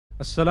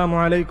السلام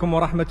عليكم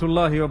ورحمة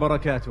الله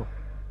وبركاته.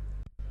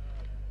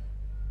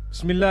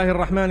 بسم الله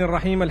الرحمن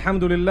الرحيم.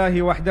 الحمد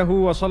لله وحده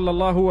وصلى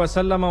الله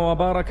وسلم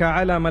وبارك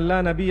على من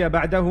لا نبي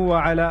بعده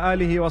وعلى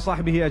آله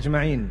وصحبه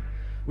أجمعين.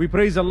 We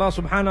praise Allah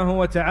subhanahu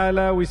wa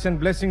ta'ala. We send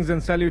blessings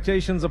and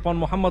salutations upon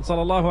Muhammad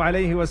sallallahu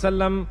alayhi wa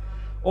sallam,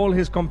 all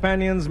his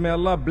companions. May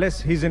Allah bless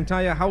his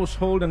entire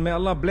household, and may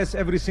Allah bless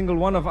every single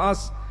one of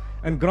us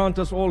and grant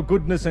us all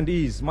goodness and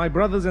ease. My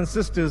brothers and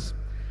sisters,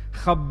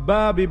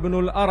 Khabbab ibn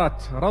Al-Arat,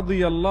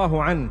 Radhiallahu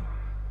anhu.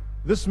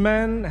 This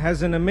man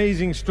has an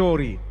amazing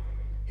story.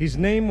 His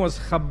name was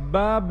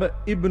Khabbab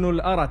ibn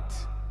Al-Arat.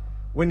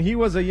 When he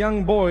was a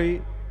young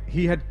boy,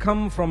 he had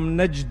come from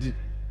Najd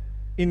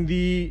in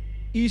the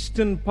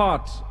eastern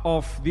part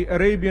of the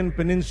Arabian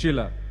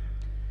Peninsula.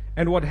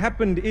 And what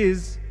happened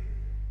is,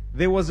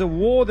 there was a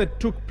war that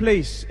took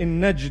place in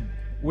Najd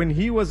when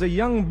he was a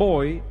young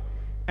boy,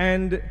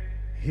 and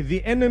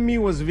the enemy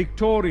was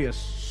victorious.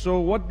 So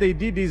what they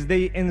did is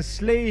they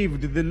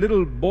enslaved the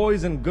little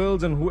boys and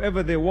girls and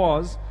whoever there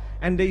was,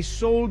 and they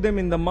sold them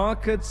in the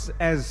markets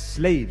as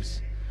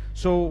slaves.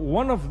 So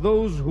one of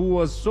those who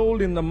was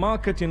sold in the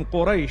market in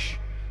Quraysh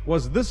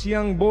was this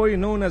young boy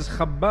known as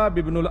Khabbab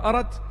ibn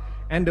Al-Arat,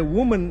 and a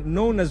woman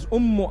known as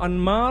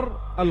Ammar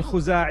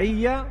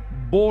al-Khuza'iyya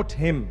bought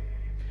him.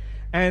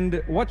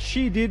 And what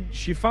she did,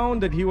 she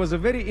found that he was a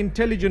very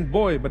intelligent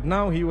boy, but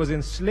now he was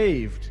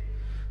enslaved.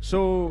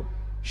 So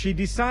she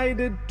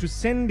decided to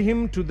send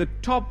him to the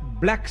top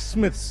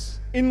blacksmiths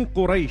in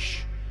Quraysh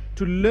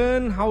to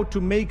learn how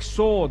to make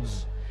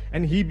swords.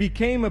 And he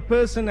became a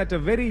person at a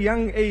very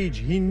young age.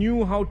 He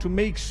knew how to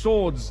make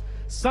swords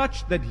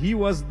such that he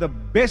was the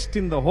best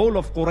in the whole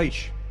of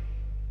Quraysh.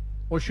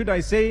 Or should I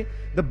say,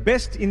 the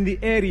best in the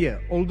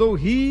area, although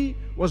he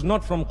was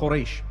not from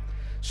Quraysh.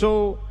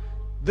 So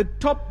the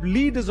top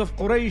leaders of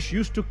Quraysh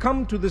used to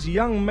come to this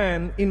young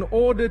man in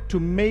order to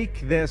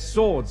make their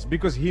swords,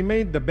 because he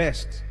made the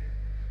best.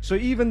 So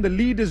even the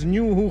leaders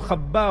knew who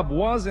Khabbab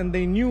was, and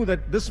they knew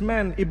that this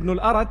man, Ibn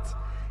Al-Arat,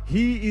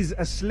 he is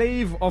a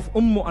slave of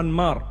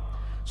Ammar.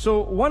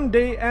 So one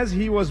day, as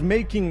he was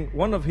making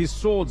one of his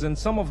swords, and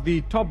some of the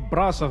top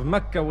brass of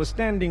Mecca was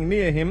standing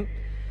near him,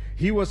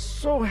 he was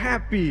so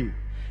happy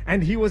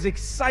and he was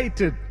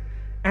excited,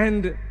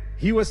 and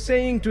he was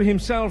saying to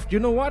himself, you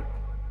know what?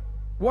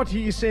 What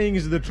he is saying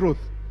is the truth.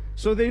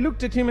 So they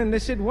looked at him and they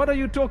said, what are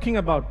you talking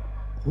about?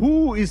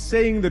 Who is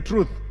saying the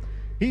truth?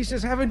 He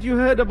says, haven't you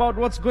heard about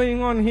what's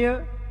going on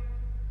here?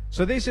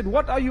 So they said,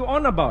 what are you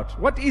on about?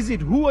 What is it?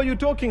 Who are you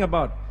talking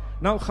about?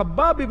 Now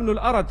Khabbab ibn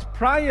Al-Arat,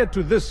 prior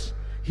to this,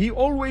 he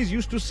always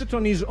used to sit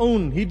on his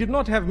own. He did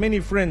not have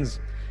many friends.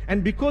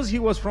 And because he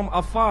was from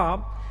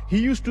afar, he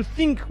used to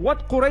think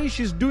what Quraysh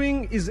is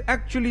doing is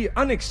actually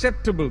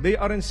unacceptable. They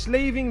are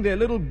enslaving their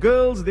little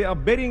girls. They are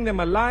burying them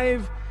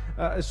alive.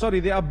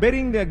 They are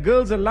burying their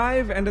girls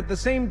alive, and at the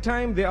same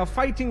time they are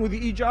fighting with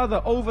each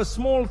other over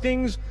small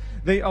things.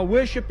 They are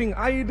worshipping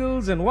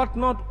idols and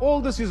whatnot. All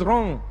this is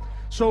wrong.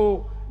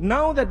 So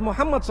now that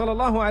Muhammad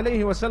sallallahu alayhi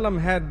wasallam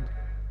had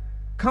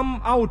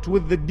come out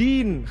with the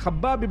deen,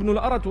 Khabbab ibn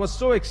Al-Arat was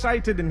so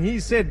excited, and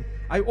he said,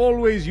 I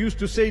always used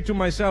to say to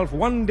myself,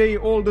 one day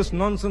all this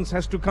nonsense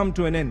has to come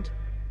to an end.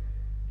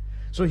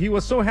 So he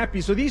was so happy.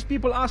 So these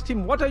people asked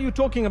him, what are you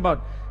talking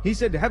about? He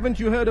said, haven't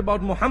you heard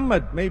about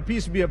Muhammad? May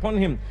peace be upon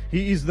him.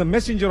 He is the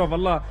messenger of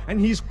Allah, and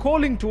he's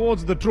calling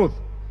towards the truth.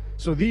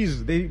 So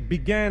they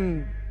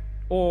became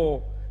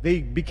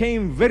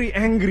very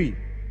angry,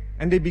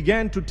 and they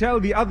began to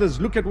tell the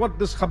others, look at what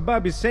this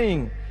Khabbab is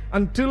saying.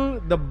 Until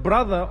the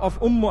brother of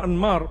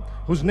Ammar,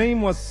 whose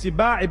name was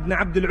Siba' ibn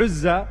Abdul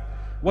Uzza,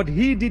 what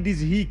he did is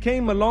he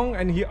came along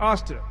and he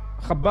asked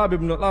Khabbab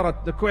ibn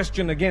Al-Arat the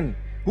question again.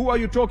 Who are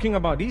you talking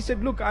about? He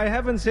said, look, I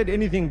haven't said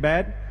anything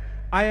bad.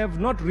 I have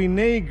not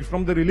reneged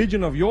from the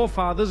religion of your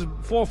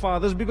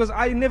forefathers, because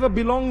I never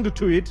belonged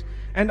to it.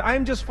 And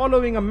I'm just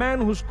following a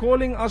man who's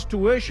calling us to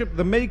worship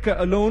the Maker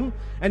alone,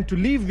 and to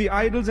leave the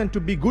idols, and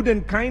to be good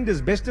and kind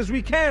as best as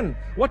we can.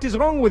 What is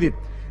wrong with it?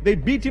 They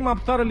beat him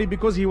up thoroughly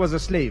because he was a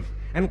slave.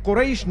 And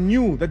Quraysh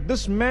knew that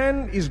this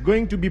man is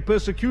going to be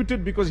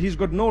persecuted because he's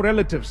got no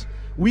relatives.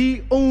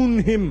 We own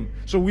him,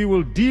 so we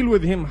will deal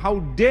with him. How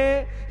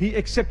dare he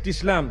accept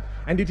Islam?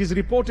 And it is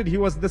reported he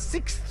was the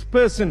 6th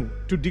person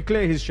to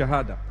declare his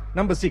Shahada.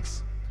 Number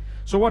 6.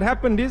 So what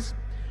happened is,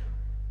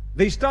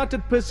 they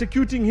started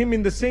persecuting him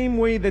in the same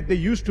way that they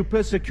used to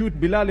persecute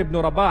Bilal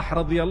ibn Rabah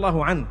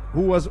Radhiallahu anhu,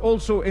 who was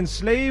also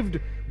enslaved,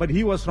 but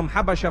he was from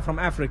Habasha, from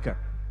Africa.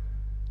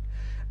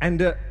 And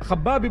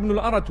Khabbab ibn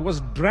Al-Arat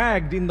was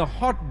dragged in the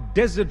hot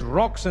desert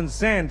rocks and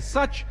sand,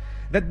 such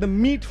that the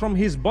meat from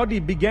his body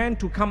began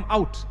to come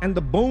out, and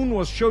the bone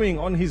was showing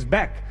on his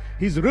back.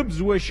 His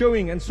ribs were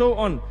showing, and so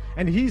on.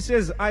 And he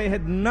says, I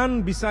had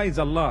none besides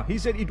Allah. He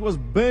said it was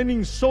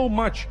burning so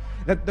much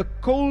that the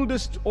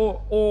coldest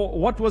or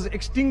what was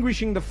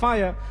extinguishing the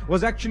fire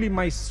was actually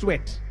my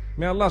sweat.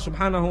 May Allah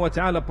subhanahu wa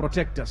ta'ala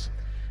protect us.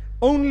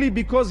 Only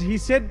because he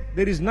said,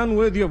 there is none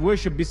worthy of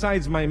worship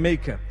besides my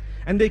Maker.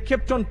 And they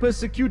kept on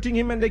persecuting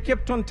him, and they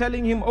kept on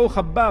telling him, oh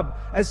Khabbab,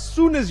 as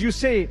soon as you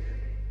say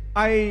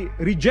I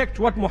reject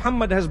what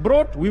Muhammad has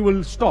brought, we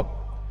will stop.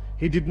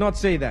 He did not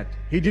say that.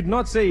 He did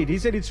not say it. He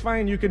said, it's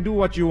fine, you can do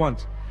what you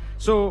want.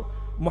 So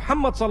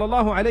Muhammad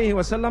sallallahu alayhi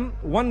wasallam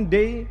one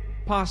day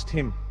passed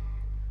him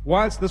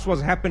whilst this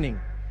was happening.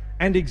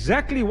 And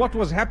exactly what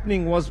was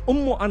happening was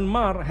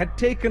Ammar had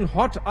taken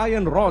hot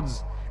iron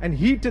rods and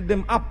heated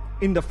them up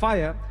in the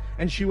fire,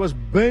 and she was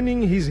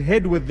burning his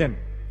head with them.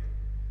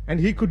 And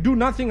he could do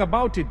nothing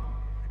about it.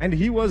 And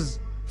he was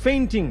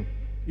fainting.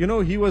 You know,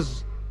 he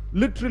was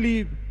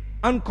literally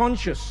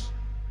unconscious.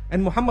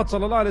 And Muhammad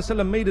sallallahu alayhi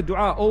wasallam made a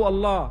dua, oh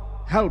Allah,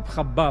 help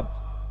Khabbab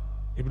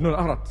ibn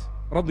Al-Arat,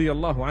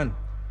 Radhiallahu anhu.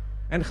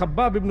 And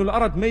Khabbab ibn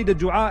Al-Arat made a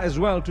dua as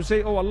well to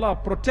say, oh Allah,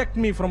 protect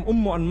me from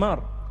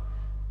Ammar.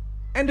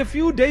 And a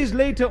few days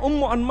later,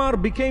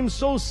 Ammar became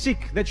so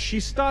sick that she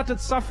started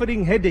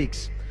suffering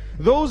headaches.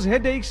 Those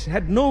headaches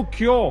had no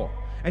cure.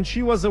 And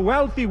she was a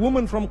wealthy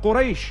woman from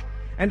Quraysh.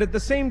 And at the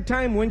same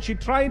time, when she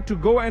tried to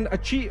go and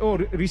achieve or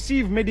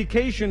receive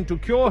medication to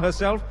cure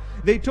herself,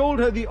 they told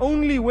her the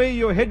only way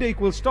your headache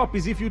will stop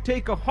is if you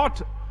take a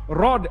hot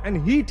rod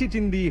and heat it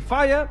in the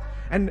fire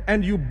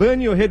and you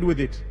burn your head with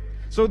it.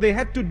 So they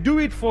had to do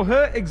it for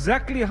her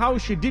exactly how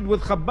she did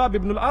with Khabbab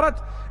ibn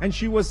Al-Arat, and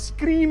she was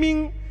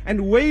screaming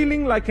and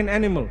wailing like an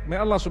animal. May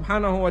Allah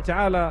subhanahu wa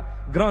ta'ala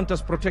grant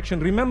us protection.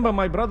 Remember,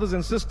 my brothers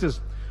and sisters,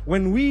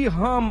 when we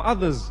harm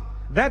others,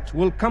 that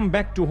will come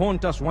back to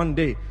haunt us one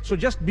day. So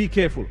just be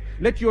careful.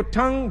 Let your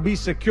tongue be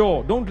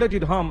secure. Don't let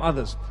it harm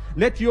others.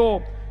 Let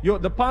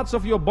the parts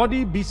of your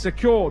body be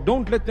secure.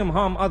 Don't let them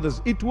harm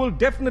others. It will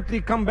definitely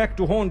come back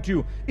to haunt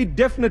you. It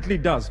definitely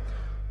does.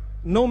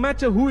 No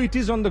matter who it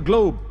is on the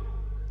globe,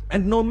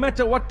 and no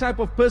matter what type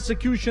of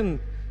persecution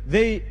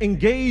they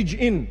engage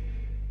in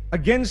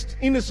against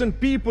innocent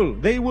people,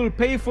 they will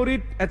pay for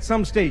it at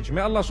some stage. May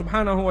Allah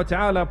subhanahu wa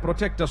ta'ala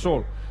protect us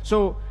all.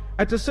 So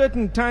at a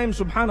certain time,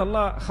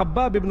 subhanallah,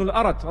 Khabbab ibn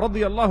Al-Arat,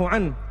 Radhiallahu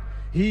anhu,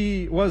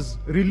 he was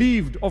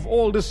relieved of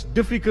all this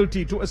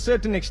difficulty to a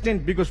certain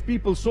extent because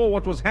people saw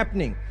what was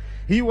happening.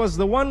 He was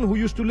the one who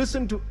used to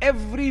listen to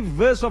every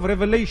verse of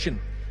Revelation.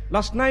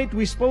 Last night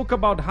we spoke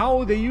about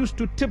how they used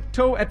to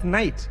tiptoe at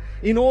night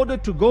in order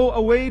to go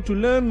away to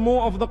learn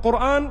more of the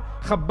Quran.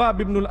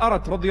 Khabbab ibn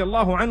Al-Arat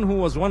Radhiallahu anhu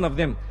was one of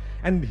them.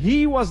 And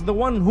he was the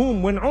one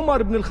whom, when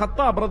Umar ibn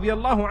al-Khattab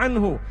Radhiallahu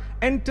anhu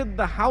entered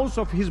the house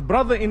of his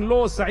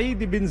brother-in-law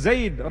Sa'id ibn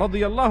Zayd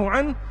Radhiallahu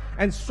anhu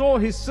and saw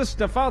his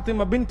sister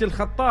Fatima bint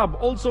al-Khattab,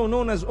 also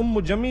known as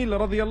Jamil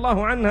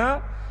Radhiallahu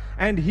anha,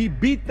 and he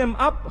beat them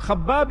up,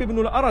 Khabbab ibn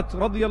Al-Arat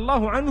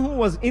Radhiallahu anhu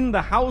was in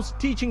the house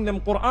teaching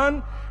them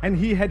Quran, and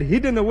he had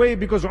hidden away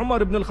because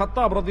Umar ibn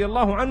al-Khattab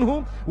Radhiallahu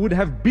anhu would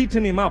have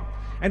beaten him up.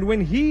 And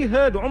when he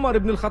heard Umar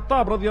ibn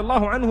al-Khattab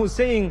Radhiallahu anhu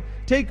saying,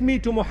 take me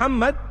to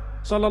Muhammad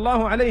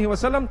sallallahu alayhi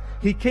wasallam,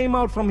 he came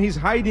out from his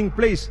hiding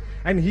place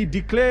and he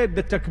declared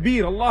the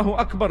takbir, Allahu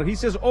Akbar. He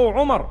says, oh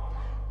Umar,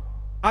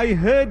 I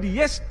heard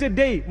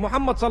yesterday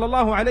Muhammad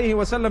sallallahu alayhi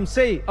wasallam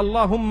say,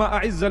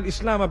 Allahumma a'izz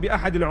al-Islam bi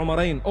ahad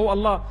al-Umarain. Oh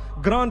Allah,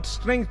 grant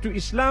strength to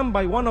Islam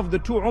by one of the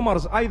two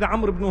Umars, either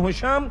Amr ibn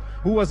Hisham,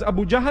 who was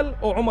Abu Jahl,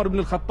 or Umar ibn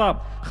al-Khattab.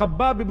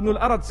 Khabbab ibn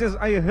Al-Arat says,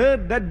 I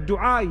heard that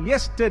dua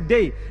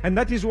yesterday, and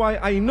that is why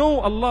I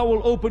know Allah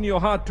will open your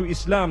heart to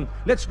Islam.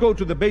 Let's go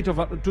to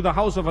the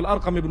house of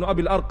Al-Arqam ibn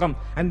Abi Al-Arqam.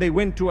 And they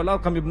went to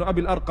Al-Arqam ibn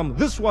Abi Al-Arqam.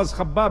 This was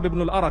Khabbab ibn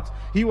Al-Arat.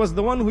 He was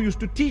the one who used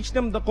to teach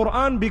them the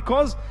Quran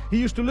because he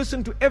used to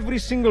listen to every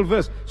single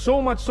verse.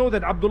 So much so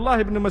that Abdullah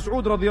ibn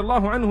Mas'ud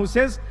Radhiallahu anhu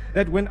says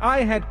that when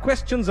I had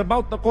questions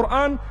about the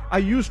Quran, I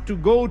used to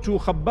go to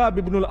Khabbab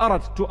ibn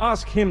Al-Arat to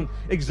ask him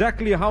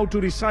exactly how to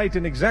recite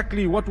and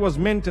exactly what was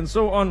meant and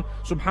so on.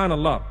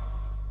 Subhanallah.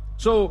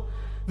 So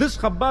this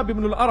Khabbab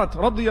ibn Al-Arat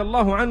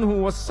Radhiallahu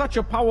anhu was such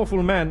a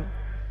powerful man.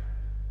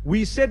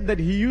 We said that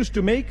he used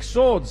to make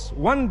swords.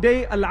 One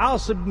day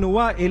Al-As ibn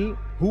Wa'il,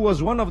 who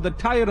was one of the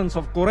tyrants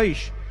of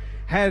Quraysh,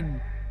 had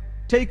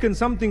taken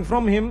something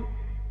from him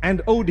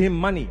and owed him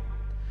money,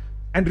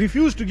 and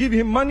refused to give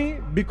him money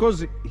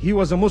because he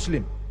was a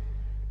Muslim.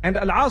 And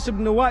Al-As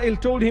ibn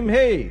Wa'il told him,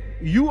 hey,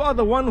 you are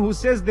the one who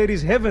says there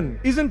is heaven,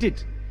 isn't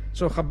it?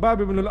 So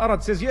Khabbab ibn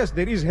Al-Arat says, yes,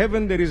 there is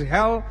heaven, there is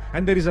hell,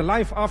 and there is a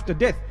life after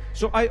death.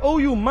 So I owe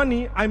you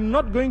money, I'm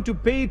not going to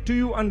pay it to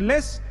you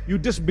unless you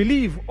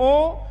disbelieve,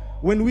 or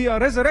when we are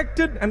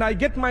resurrected and I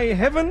get my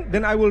heaven,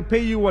 then I will pay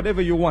you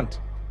whatever you want.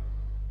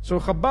 So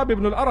Khabbab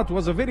ibn Al-Arat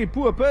was a very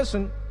poor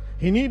person.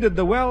 He needed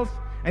the wealth,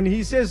 and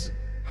he says,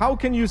 how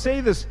can you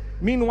say this?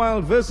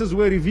 Meanwhile, verses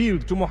were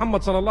revealed to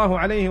Muhammad sallallahu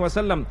alayhi wa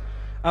sallam.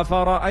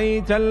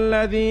 أَفَرَأَيْتَ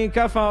الَّذِي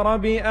كَفَرَ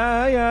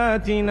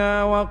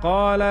بِآيَاتِنَا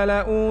وَقَالَ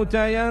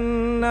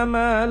لَأُوتَيَنَّ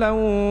مَالًا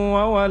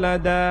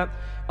وَوَلَدًا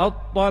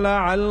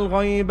أَطَّلَعَ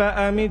الْغَيْبَ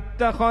أَمِ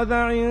اتَّخَذَ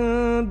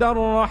عِندَ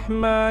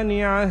الرَّحْمَنِ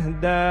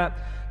عَهْدًا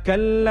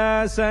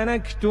كَلَّا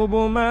سَنَكْتُبُ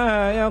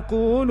مَا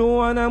يَقُولُ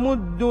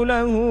وَنَمُدُّ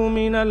لَهُ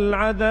مِنَ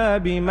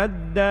الْعَذَابِ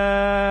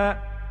مَدًّا.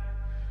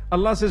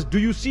 Allah says, do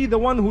you see the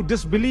one who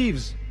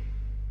disbelieves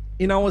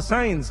in our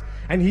signs?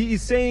 And he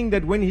is saying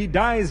that when he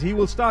dies, he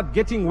will start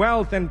getting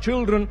wealth and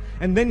children,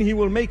 and then he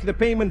will make the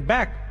payment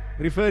back,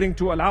 referring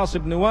to Al-As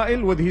ibn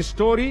Wa'il with his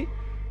story.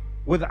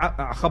 with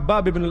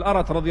Khabbab ibn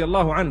Al-Arat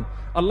Radhiallahu anh.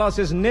 Allah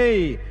says,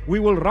 nay, we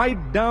will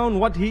write down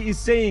what he is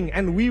saying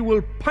and we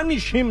will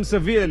punish him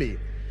severely.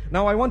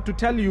 Now I want to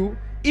tell you,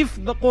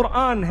 if the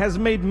Quran has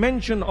made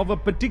mention of a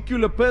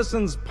particular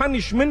person's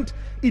punishment,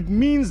 it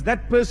means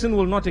that person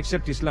will not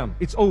accept Islam.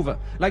 It's over.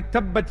 Like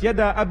Tabbat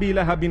Yada Abi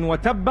Lahabin wa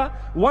Tabba.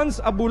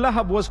 Once Abu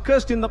Lahab was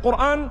cursed in the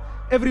Quran,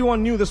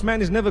 everyone knew this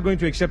man is never going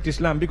to accept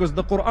Islam, because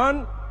the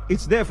Quran,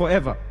 it's there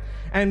forever.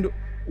 And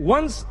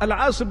once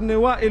Al-As ibn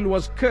Wa'il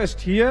was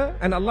cursed here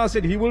and Allah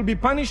said he will be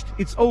punished,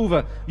 it's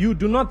over. You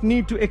do not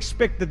need to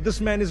expect that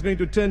this man is going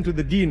to turn to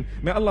the deen.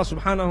 May Allah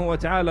subhanahu wa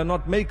ta'ala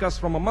not make us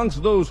from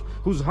amongst those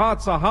whose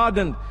hearts are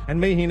hardened,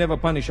 and may he never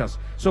punish us.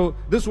 So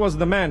this was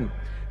the man.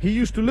 He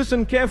used to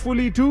listen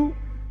carefully to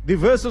the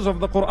verses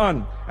of the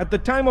Quran. At the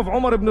time of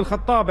Umar ibn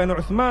Al-Khattab and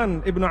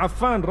Uthman ibn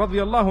Affan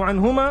Radhiallahu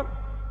anhuma,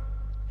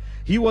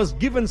 he was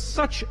given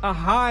such a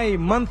high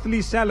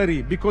monthly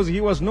salary because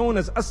he was known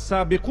as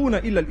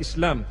As-Sabiquna ila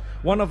al-Islam,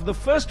 one of the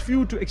first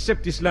few to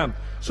accept Islam.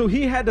 So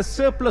he had a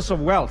surplus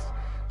of wealth,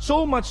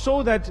 so much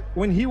so that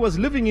when he was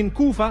living in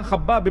Kufa,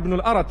 Khabbab ibn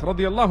Al-Arat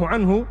Radhiallahu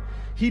anhu,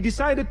 he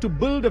decided to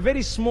build a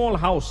very small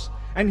house.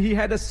 And he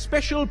had a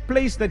special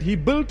place that he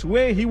built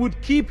where he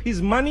would keep his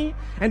money,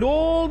 and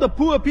all the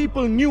poor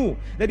people knew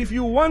that if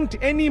you want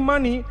any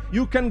money,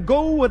 you can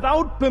go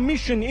without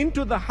permission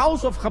into the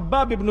house of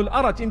Khabbab ibn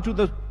Al-Arat, into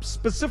the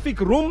specific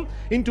room,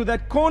 into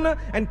that corner,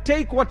 and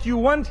take what you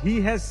want.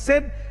 He has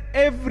said,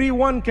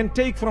 everyone can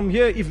take from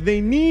here if they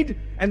need,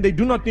 and they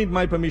do not need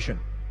my permission.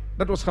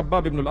 That was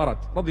Khabbab ibn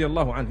Al-Arat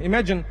Radhiallahu anhu.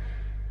 Imagine,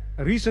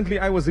 recently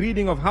I was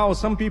reading of how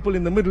some people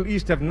in the Middle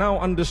East have now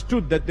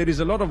understood that there is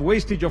a lot of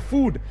wastage of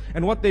food,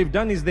 and what they've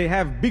done is they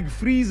have big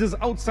freezers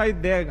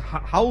outside their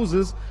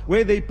houses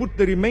where they put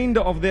the remainder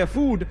of their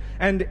food,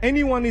 and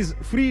anyone is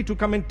free to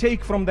come and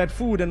take from that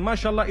food. And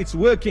mashallah, it's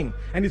working,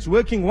 and it's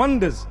working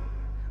wonders.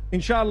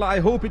 Inshallah, I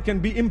hope it can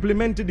be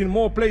implemented in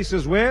more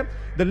places where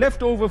the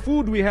leftover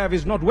food we have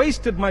is not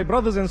wasted, my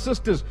brothers and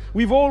sisters.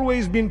 We've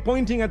always been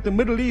pointing at the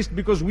Middle East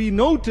because we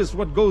notice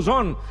what goes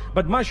on.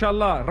 But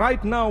mashallah,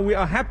 right now we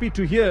are happy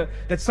to hear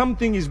that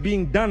something is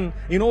being done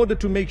in order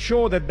to make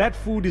sure that that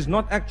food is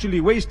not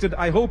actually wasted.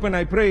 I hope and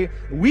I pray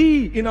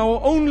we, in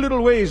our own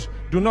little ways,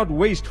 do not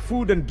waste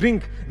food and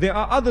drink. There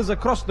are others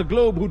across the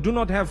globe who do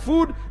not have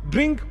food,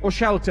 drink or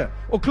shelter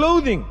or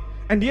clothing,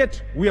 and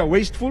yet we are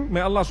wasteful.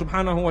 May Allah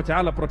subhanahu wa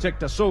ta'ala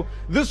protect us. So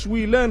this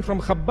we learn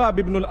from Khabbab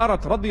ibn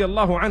Al-Arat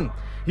Radhiallahu anh.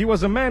 He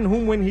was a man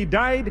whom when he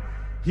died,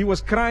 he was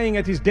crying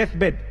at his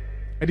deathbed,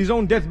 at his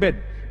own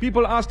deathbed.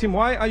 People asked him,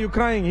 why are you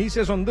crying? He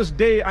says, on this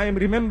day I am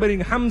remembering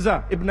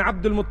Hamza ibn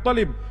Abdul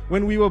Muttalib.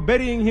 When we were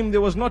burying him,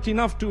 there was not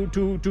enough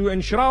to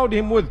enshroud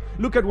him with.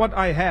 Look at what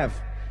I have.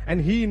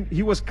 And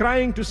he was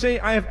crying to say,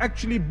 I have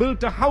actually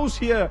built a house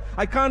here.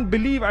 I can't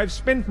believe I've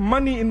spent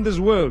money in this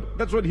world.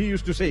 That's what he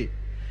used to say.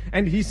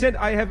 And he said,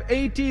 I have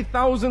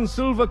 80,000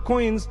 silver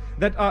coins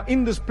that are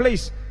in this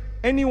place.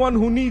 Anyone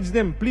who needs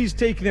them, please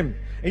take them.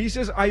 And he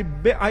says, I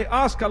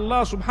ask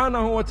Allah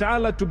subhanahu wa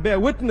ta'ala to bear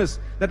witness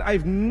that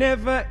I've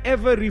never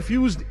ever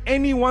refused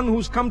anyone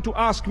who's come to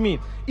ask me.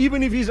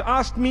 Even if he's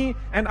asked me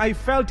and I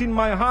felt in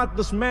my heart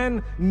this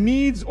man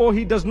needs or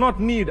he does not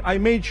need, I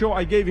made sure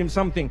I gave him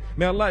something.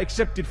 May Allah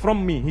accept it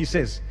from me, he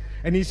says.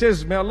 And he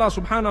says, may Allah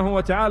subhanahu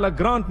wa ta'ala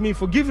grant me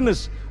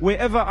forgiveness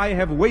wherever I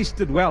have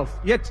wasted wealth.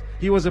 Yet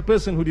he was a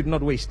person who did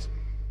not waste.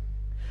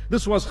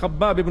 This was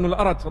Khabbab ibn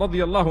Al-Arat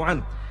Radhiallahu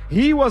anh.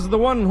 He was the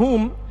one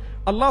whom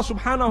Allah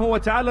subhanahu wa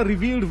ta'ala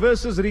revealed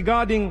verses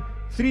regarding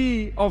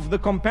three of the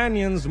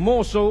companions,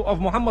 more so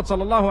of Muhammad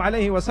sallallahu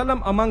alayhi wa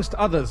sallam, amongst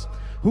others,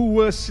 who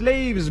were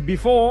slaves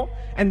before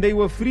and they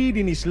were freed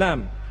in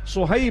Islam.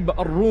 Suhaib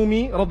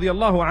al-Rumi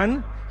radiyallahu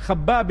anh,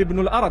 Khabbab ibn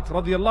Al-Arat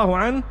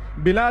radiyallahu anh,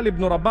 Bilal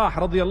ibn Rabah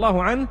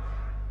radiyallahu anh.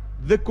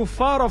 The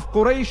kuffar of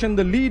Quraysh and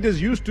the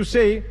leaders used to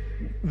say,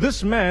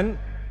 this man,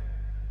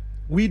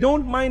 we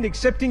don't mind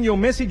accepting your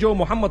message, O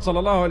Muhammad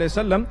sallallahu alayhi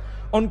wa sallam,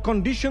 on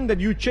condition that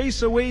you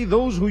chase away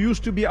those who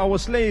used to be our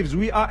slaves.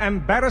 We are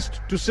embarrassed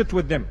to sit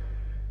with them.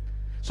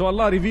 So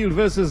Allah revealed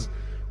verses,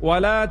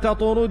 وَلَا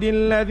تَطُرُدِ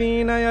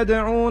الَّذِينَ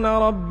يَدْعُونَ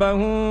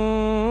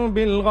رَبَّهُم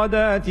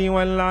بِالْغَدَاةِ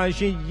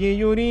وَالْعَشِيِّ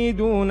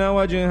يُرِيدُونَ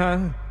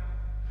وَجْهَهُ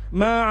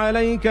مَا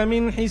عَلَيْكَ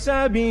مِنْ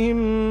حِسَابِهِمْ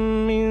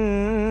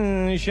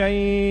مِنْ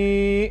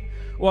شَيْءٍ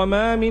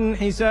وَمَا مِنْ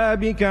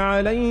حِسَابِكَ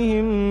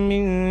عَلَيْهِمْ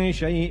مِنْ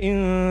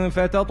شَيْءٍ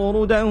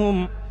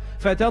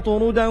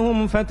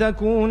فتطردهم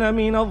فتكون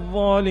من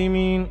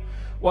الظالمين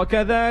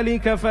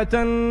وكذلك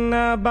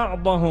فتنا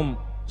بعضهم.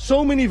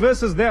 So many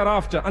verses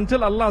thereafter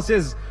until Allah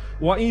says,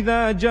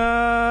 وَإِذَا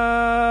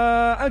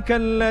جَاءَكَ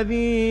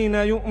الَّذِينَ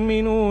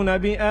يُؤْمِنُونَ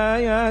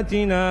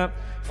بِآيَاتِنَا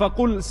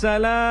فَقُلْ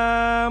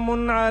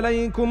سَلَامٌ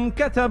عَلَيْكُمْ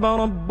كَتَبَ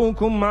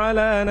رَبُّكُمْ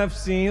عَلَى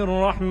نَفْسِهِ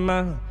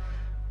الرَّحْمَةِ.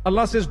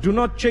 Allah says, do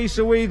not chase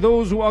away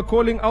those who are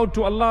calling out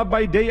to Allah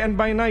by day and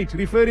by night,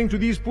 referring to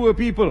these poor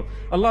people.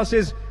 Allah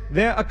says,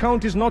 their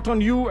account is not on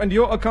you and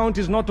your account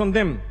is not on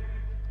them.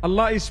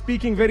 Allah is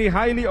speaking very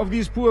highly of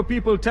these poor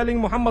people, telling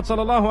Muhammad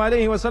sallallahu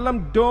alayhi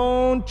wasallam,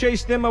 don't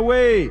chase them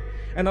away.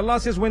 And Allah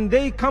says, when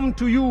they come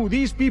to you,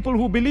 these people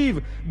who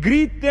believe,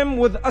 greet them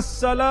with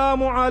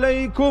Assalamu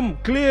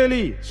alaikum,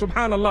 clearly,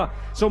 subhanallah.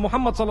 So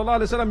Muhammad sallallahu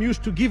alayhi wasallam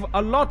used to give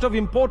a lot of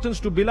importance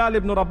to Bilal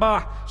ibn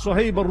Rabah,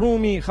 Suhaib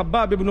al-Rumi,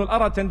 Khabbab ibn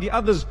Al-Arat and the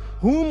others,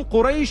 whom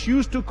Quraysh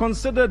used to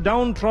consider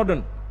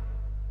downtrodden.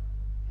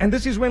 And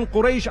this is when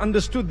Quraysh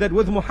understood that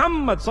with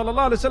Muhammad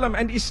sallallahu alaihi wasallam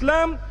and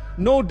Islam,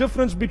 no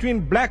difference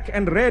between black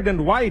and red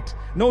and white,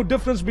 no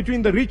difference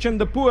between the rich and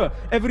the poor.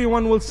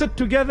 Everyone will sit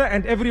together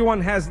and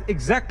everyone has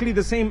exactly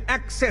the same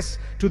access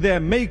to their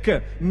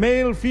maker,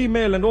 male,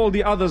 female and all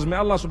the others. May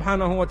Allah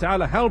subhanahu wa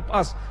ta'ala help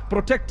us,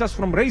 protect us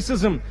from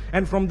racism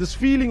and from this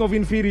feeling of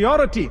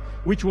inferiority,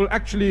 which will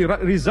actually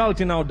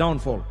result in our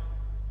downfall.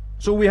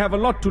 So we have a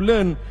lot to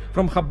learn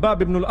from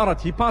Khabbab ibn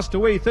Al-Arat. He passed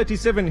away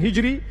 37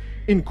 Hijri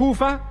in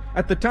Kufa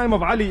at the time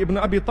of Ali ibn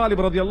Abi Talib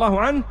Radhiallahu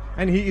anh,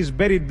 and he is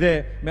buried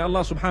there. May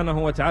Allah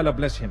subhanahu wa ta'ala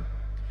bless him.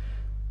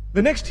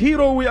 The next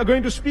hero we are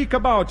going to speak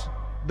about,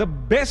 the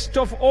best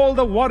of all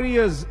the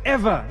warriors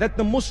ever that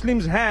the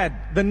Muslims had,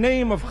 the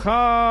name of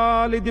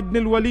Khalid ibn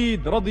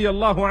Al-Walid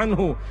Radhiallahu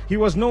anhu. He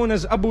was known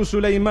as Abu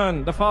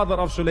Sulaiman, the father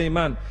of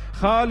Sulaiman.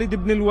 Khalid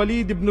ibn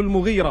Al-Walid ibn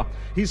Al-Mughira.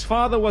 His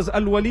father was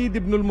Al-Walid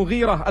ibn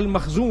Al-Mughira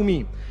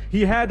Al-Makhzumi.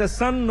 He had a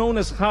son known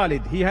as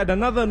Khalid. He had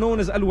another known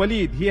as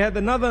Al-Walid. He had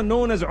another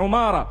known as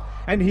Umara.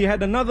 And he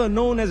had another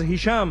known as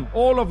Hisham.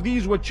 All of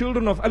these were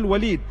children of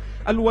Al-Walid.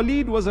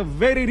 Al-Walid was a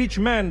very rich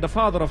man, the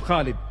father of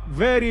Khalid.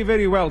 Very,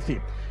 very wealthy.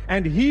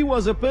 And he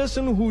was a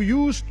person who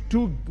used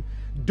to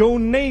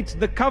donate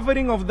the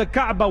covering of the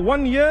Kaaba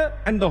 1 year,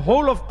 and the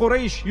whole of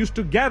Quraysh used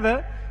to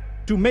gather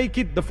to make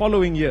it the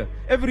following year.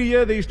 Every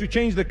year they used to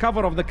change the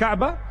cover of the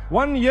Kaaba.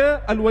 1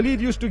 year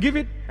Al-Walid used to give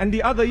it, and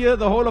the other year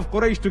the whole of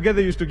Quraysh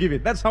together used to give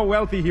it. That's how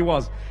wealthy he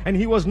was. And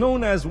he was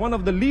known as one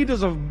of the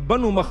leaders of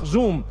Banu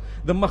Makhzum,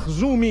 the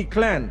Makhzumi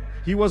clan.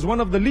 He was one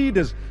of the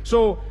leaders.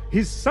 So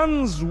his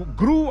sons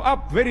grew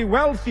up very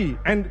wealthy,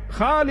 and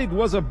Khalid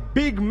was a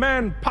big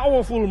man,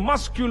 powerful,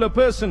 muscular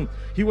person.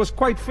 He was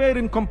quite fair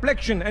in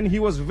complexion, and he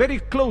was very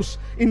close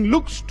in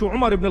looks to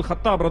Umar ibn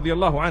al-Khattab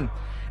radiyallahu anhu.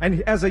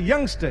 And as a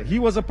youngster, he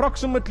was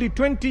approximately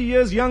 20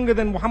 years younger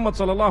than Muhammad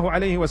sallallahu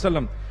alayhi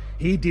wasallam.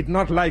 He did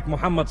not like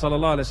Muhammad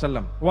sallallahu alayhi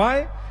wasallam.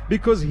 Why?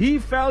 Because he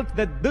felt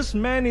that this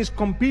man is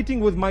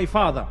competing with my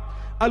father.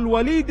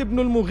 Al-Walid ibn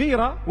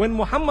Al-Mughira, when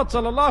Muhammad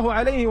sallallahu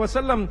alayhi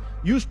wasallam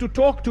used to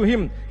talk to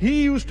him,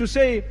 he used to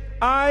say,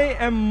 I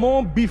am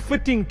more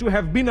befitting to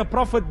have been a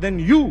prophet than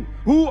you.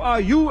 Who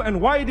are you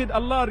and why did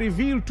Allah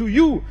reveal to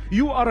you?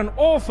 You are an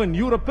orphan,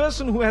 you're a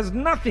person who has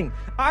nothing.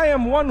 I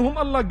am one whom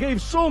Allah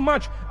gave so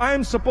much, I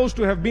am supposed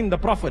to have been the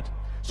prophet.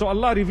 So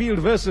Allah revealed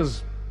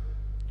verses.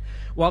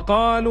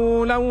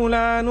 وَقَالُوا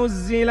لَوْلَا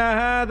نُزِّلَ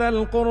هَذَا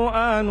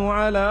الْقُرْآنُ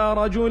عَلَى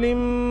رَجُلٍ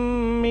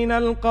مِّنَ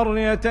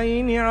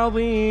الْقَرْيَتَيْنِ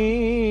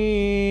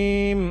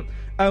عَظِيمٍ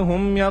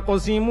أَهُمْ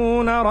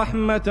يَقْسِمُونَ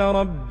رَحْمَةَ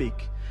رَبِّكَ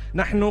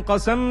نحن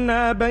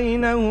قسمنا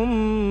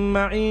بينهم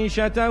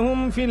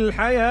معيشتهم في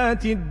الحياة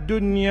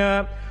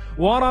الدنيا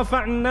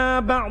ورفعنا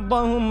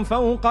بعضهم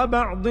فوق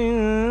بعض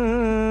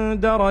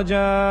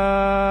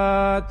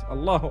درجات.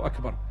 Allahu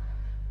Akbar.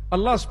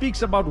 Allah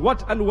speaks about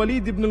what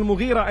Al-Walid ibn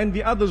Al-Mughira and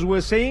the others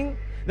were saying,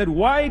 that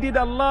why did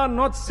Allah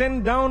not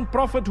send down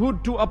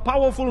prophethood to a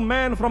powerful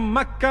man from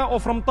Mecca or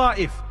from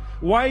Ta'if?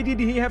 Why did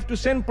he have to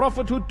send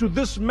prophethood to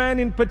this man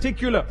in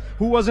particular,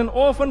 who was an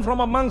orphan from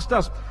amongst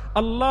us?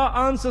 Allah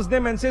answers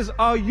them and says,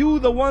 are you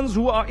the ones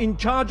who are in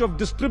charge of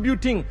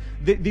distributing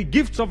the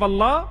gifts of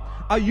Allah?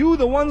 Are you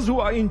the ones who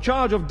are in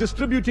charge of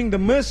distributing the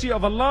mercy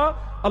of Allah?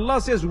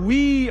 Allah says,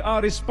 we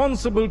are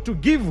responsible to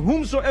give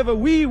whomsoever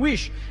we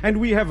wish, and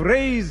we have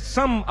raised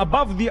some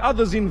above the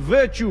others in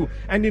virtue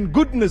and in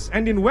goodness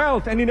and in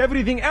wealth and in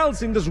everything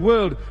else in this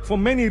world for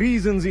many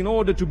reasons, in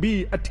order to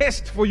be a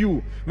test for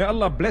you. May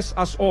Allah bless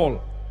us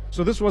all.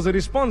 So this was a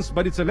response,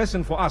 but it's a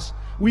lesson for us.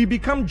 We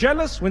become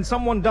jealous when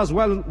someone does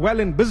well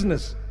in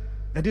business,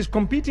 that is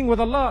competing with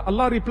Allah.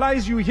 Allah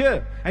replies you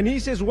here, and He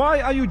says,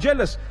 why are you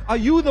jealous? Are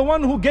you the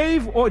one who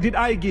gave, or did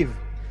I give?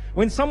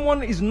 When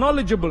someone is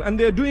knowledgeable and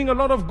they're doing a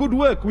lot of good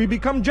work, we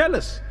become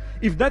jealous.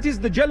 If that is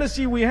the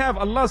jealousy we have,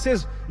 Allah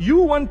says, you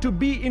want to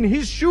be in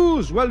his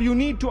shoes. Well, you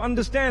need to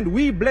understand,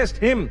 we blessed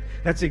him.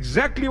 That's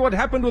exactly what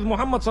happened with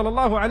Muhammad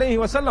sallallahu alayhi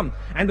wasallam.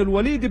 And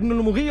Al-Walid ibn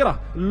Al-Mughira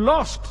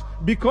lost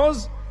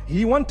because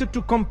he wanted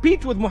to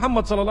compete with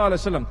Muhammad sallallahu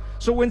alaihi wasallam.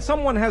 So when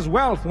someone has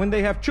wealth, when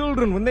they have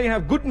children, when they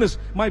have goodness,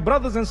 my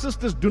brothers and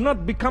sisters, do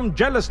not become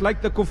jealous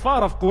like the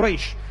kuffar of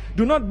Quraysh.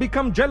 Do not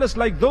become jealous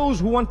like those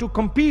who want to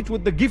compete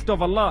with the gift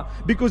of Allah,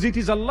 because it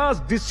is Allah's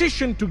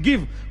decision to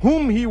give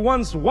whom He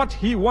wants, what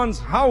He wants,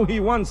 how He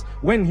wants,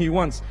 when He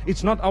wants.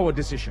 It's not our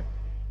decision.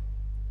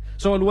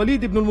 So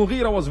Al-Walid ibn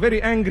Al-Mughira was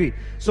very angry.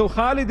 So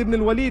Khalid ibn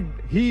Al-Walid,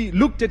 he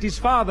looked at his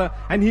father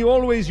and he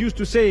always used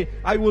to say,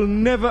 I will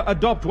never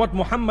adopt what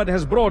Muhammad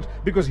has brought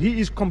because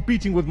he is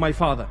competing with my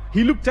father.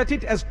 He looked at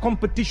it as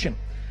competition.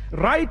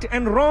 Right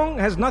and wrong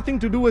has nothing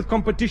to do with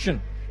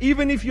competition.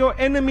 Even if your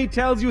enemy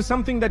tells you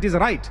something that is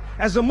right,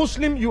 as a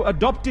Muslim, you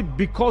adopt it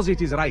because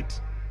it is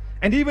right.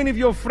 And even if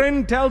your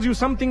friend tells you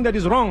something that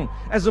is wrong,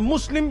 as a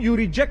Muslim, you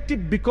reject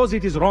it because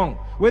it is wrong.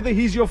 Whether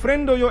he's your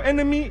friend or your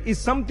enemy is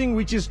something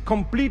which is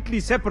completely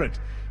separate.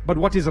 But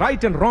what is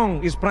right and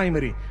wrong is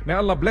primary. May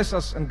Allah bless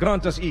us and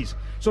grant us ease.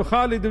 So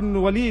Khalid ibn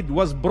Al-Walid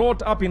was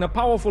brought up in a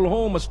powerful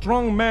home, a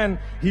strong man.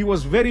 He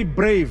was very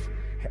brave.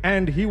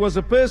 And he was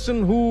a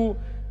person who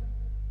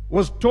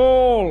was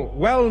tall,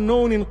 well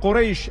known in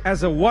Quraysh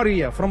as a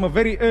warrior from a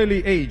very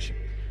early age.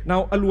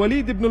 Now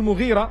Al-Walid ibn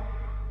Al-Mughira,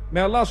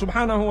 may Allah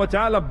subhanahu wa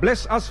ta'ala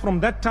bless us from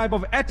that type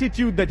of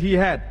attitude that he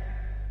had.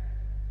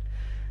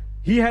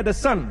 He had a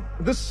son.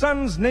 This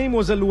son's name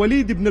was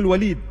Al-Walid ibn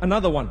Al-Walid,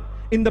 another one.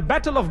 In the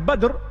battle of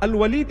Badr,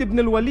 Al-Walid ibn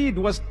Al-Walid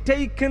was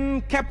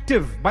taken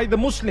captive by the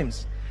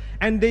Muslims,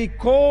 and they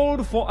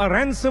called for a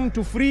ransom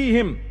to free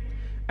him.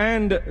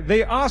 And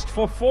they asked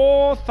for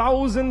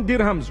 4,000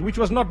 dirhams, which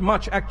was not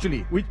much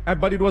actually,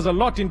 but it was a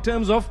lot in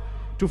terms of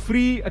to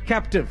free a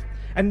captive.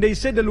 And they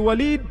said,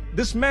 Al-Walid,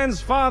 this man's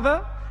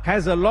father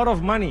has a lot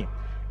of money,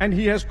 and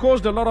he has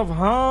caused a lot of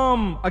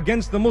harm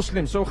against the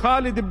Muslims. So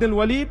Khalid ibn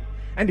Al-Walid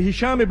and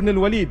Hisham ibn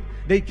Al-Walid,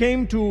 they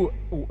came to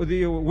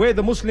where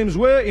the Muslims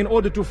were in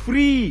order to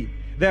free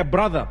their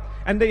brother.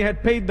 And they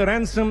had paid the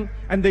ransom,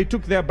 and they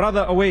took their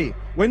brother away.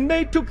 When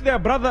they took their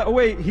brother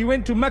away, he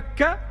went to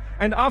Mecca,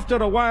 and after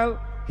a while,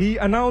 he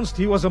announced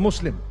he was a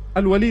Muslim,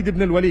 Al-Walid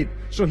ibn Al-Walid.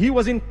 So he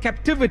was in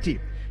captivity.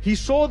 He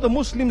saw the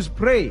Muslims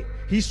pray.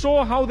 He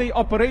saw how they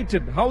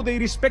operated, how they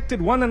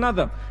respected one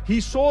another. He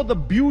saw the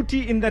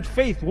beauty in that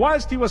faith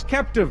whilst he was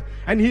captive,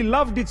 and he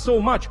loved it so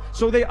much.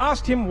 So they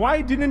asked him,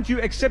 why didn't you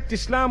accept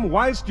Islam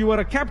whilst you were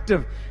a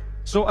captive?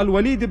 So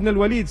Al-Walid ibn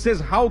Al-Walid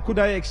says, how could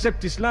I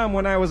accept Islam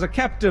when I was a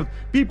captive?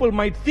 People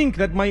might think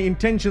that my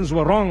intentions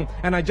were wrong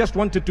and I just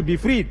wanted to be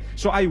freed.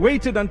 So I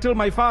waited until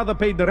my father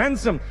paid the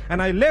ransom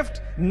and I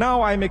left.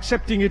 Now I'm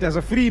accepting it as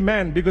a free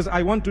man because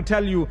I want to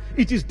tell you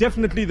it is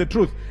definitely the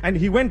truth. And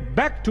he went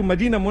back to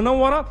Medina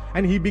Munawwara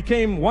and he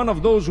became one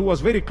of those who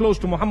was very close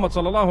to Muhammad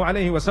sallallahu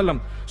alaihi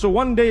wasallam. So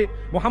one day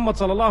Muhammad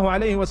sallallahu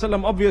alaihi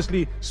wasallam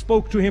obviously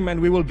spoke to him,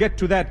 and we will get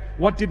to that.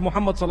 What did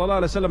Muhammad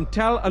sallallahu alaihi wasallam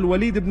tell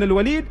Al-Walid ibn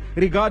Al-Walid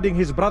regarding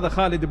his brother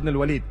Khalid ibn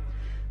Al-Walid?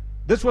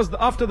 This was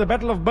after the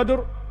battle of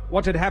Badr.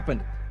 What had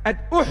happened?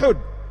 At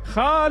Uhud,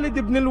 Khalid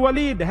ibn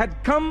Al-Walid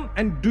had come,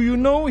 and do you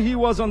know he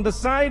was on the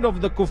side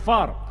of the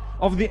kuffar,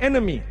 of the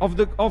enemy, of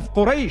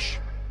Quraysh,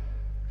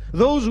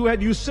 those who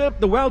had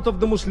usurped the wealth of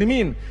the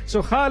Muslimin.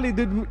 So Khalid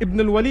ibn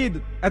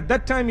Al-Walid, at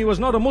that time he was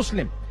not a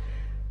Muslim.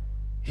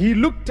 He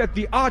looked at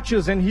the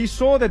archers and he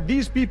saw that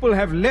these people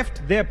have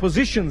left their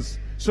positions.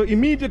 So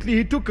immediately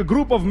he took a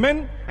group of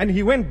men and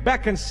he went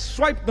back and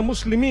swiped the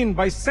Muslimin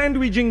by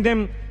sandwiching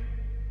them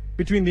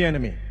between the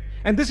enemy.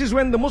 And this is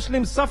when the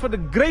Muslims suffered a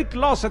great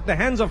loss at the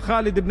hands of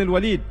Khalid ibn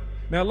Al-Walid.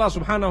 May Allah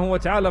subhanahu wa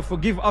ta'ala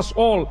forgive us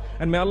all,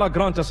 and may Allah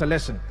grant us a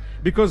lesson.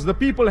 Because the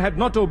people had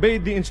not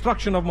obeyed the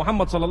instruction of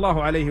Muhammad sallallahu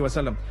alayhi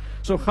wasallam.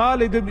 So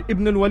Khalid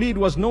ibn Al-Walid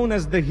was known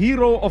as the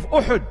hero of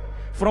Uhud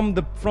from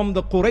the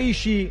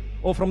Qurayshi,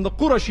 or from the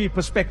Qurashi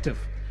perspective,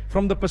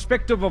 from the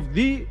perspective of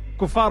the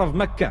kuffar of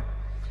Mecca.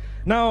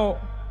 Now,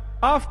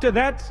 after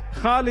that,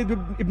 Khalid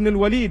ibn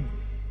Al-Walid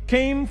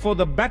came for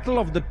the Battle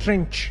of the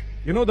Trench.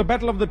 You know the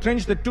Battle of the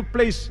Trench that took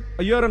place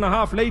a year and a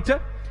half later?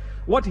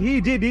 What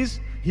he did is,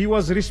 he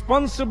was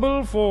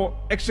responsible for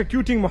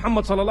executing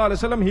Muhammad sallallahu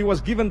alaihi wasallam. He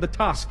was given the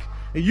task.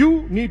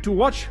 You need to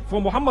watch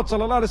for Muhammad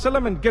sallallahu alaihi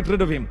wasallam and get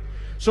rid of him.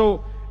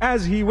 So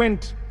as he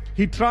went,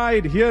 he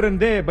tried here and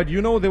there, but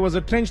you know there was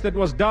a trench that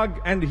was dug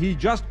and he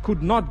just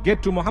could not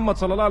get to Muhammad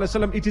sallallahu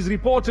alaihi wasallam. It is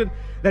reported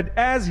that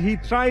as he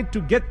tried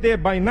to get there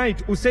by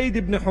night, Usayd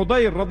ibn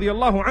Hudayr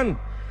Radhiallahu anhu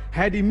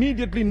had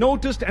immediately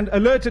noticed and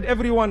alerted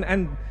everyone,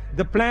 and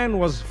the plan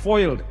was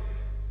foiled.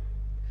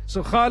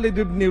 So Khalid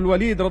ibn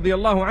Al-Walid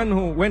Radhiallahu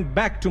anhu went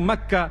back to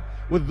Mecca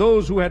with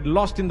those who had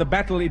lost in the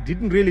battle. It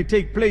didn't really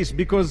take place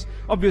because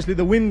obviously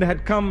the wind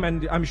had come,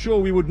 and I'm sure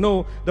we would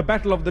know the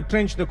Battle of the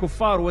Trench, the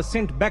kuffar was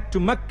sent back to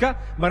Mecca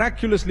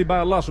miraculously by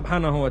Allah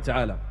subhanahu wa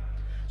ta'ala.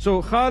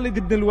 So Khalid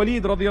ibn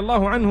Al-Walid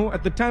Radhiallahu anhu,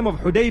 at the time of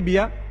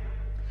Hudaybiyah,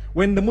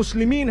 when the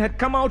Muslimin had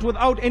come out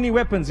without any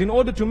weapons in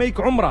order to make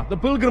Umrah, the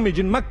pilgrimage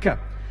in Mecca,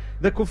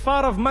 the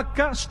kuffar of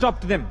Mecca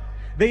stopped them.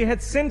 They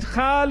had sent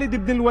Khalid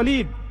ibn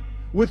Al-Walid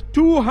with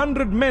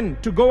 200 men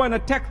to go and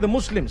attack the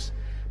Muslims.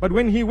 But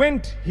when he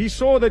went, he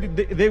saw that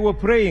they were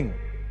praying.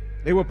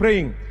 They were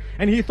praying.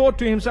 And he thought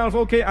to himself,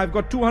 okay, I've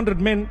got 200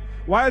 men.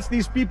 Whilst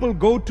these people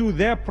go to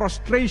their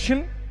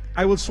prostration,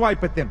 I will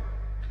swipe at them.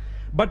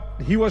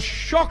 But he was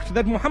shocked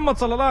that Muhammad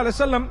sallallahu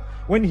alaihi wasallam,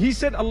 when he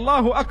said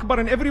Allahu Akbar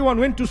and everyone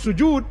went to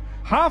sujood,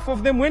 half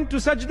of them went to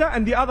sajda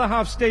and the other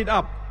half stayed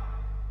up.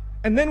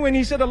 And then when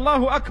he said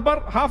Allahu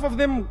Akbar, half of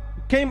them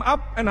came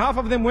up and half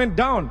of them went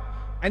down.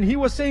 And he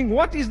was saying,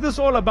 what is this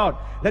all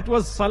about? That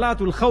was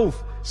Salatul Khawf,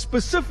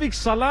 specific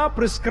salah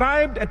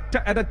prescribed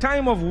at a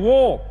time of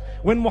war,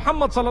 when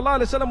Muhammad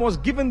sallallahu alaihi wasallam was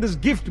given this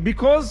gift,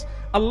 because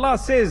Allah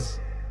says,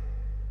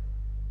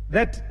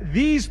 that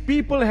these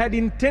people had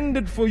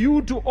intended for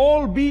you to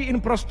all be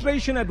in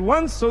prostration at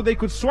once so they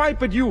could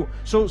swipe at you.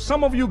 So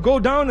some of you go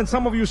down and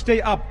some of you stay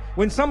up.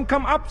 When some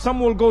come up, some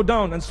will go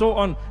down, and so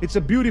on. It's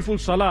a beautiful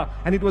salah,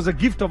 and it was a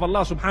gift of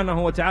Allah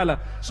subhanahu wa ta'ala.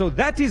 So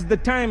that is the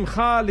time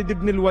Khalid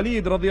ibn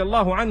Al-Walid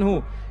Radhiallahu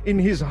anhu, in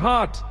his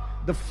heart,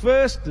 the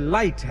first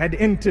light had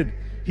entered.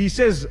 He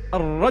says,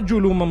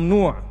 Ar-rajulu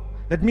mamnu'.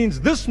 That means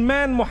this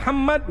man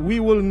Muhammad, we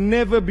will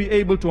never be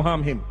able to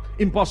harm him.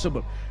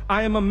 Impossible.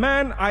 I am a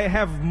man, I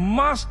have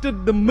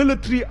mastered the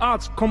military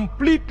arts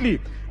completely.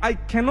 I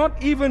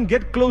cannot even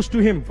get close to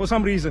him for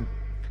some reason.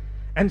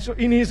 And so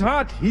in his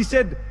heart, he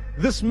said,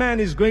 this man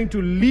is going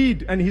to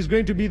lead, and he's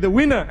going to be the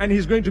winner, and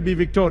he's going to be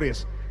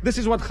victorious. This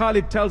is what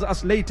Khalid tells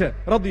us later,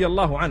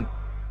 Radhiallahu anhu.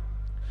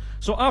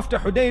 So after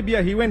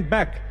Hudaybiyah, he went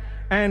back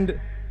and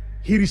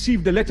he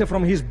received a letter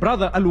from his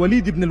brother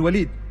Al-Walid ibn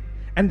Al-Walid.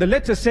 And the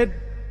letter said,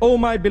 "Oh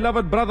my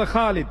beloved brother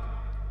Khalid,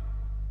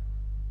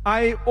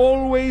 I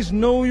always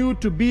know you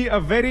to be a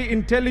very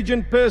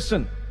intelligent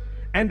person,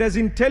 and as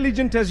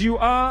intelligent as you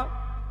are,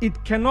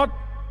 it cannot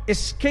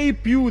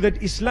escape you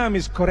that Islam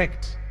is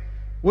correct.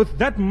 With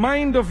that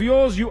mind of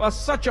yours, you are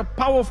such a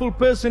powerful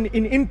person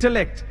in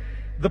intellect.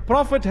 The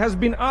Prophet has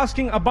been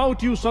asking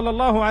about you,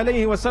 sallallahu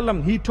alaihi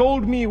wasallam. He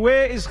told me,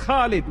 where is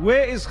Khalid?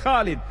 Where is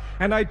Khalid?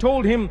 And I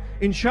told him,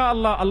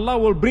 inshallah, Allah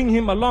will bring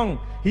him along.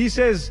 He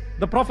says,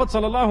 the Prophet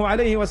sallallahu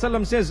alaihi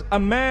wasallam says, a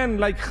man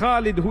like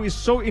Khalid who is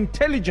so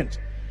intelligent,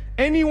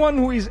 anyone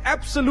who is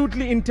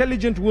absolutely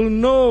intelligent will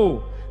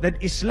know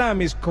that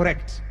Islam is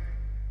correct.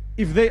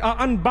 If they are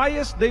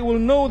unbiased, they will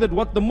know that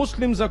what the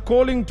Muslims are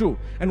calling to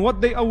and what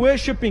they are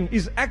worshipping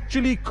is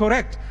actually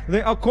correct.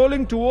 They are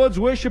calling towards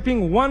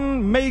worshipping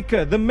one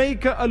maker, the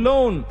maker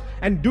alone,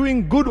 and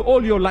doing good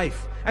all your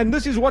life. And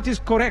this is what is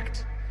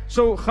correct.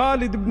 So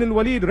Khalid ibn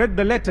Al-Walid read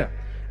the letter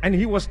and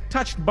he was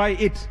touched by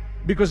it,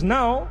 because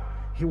now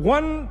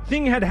one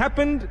thing had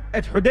happened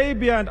at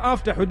Hudaybiyah, and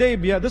after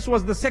Hudaybiyah, this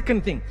was the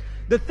second thing.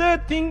 The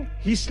third thing,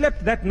 he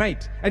slept that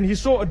night and he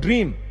saw a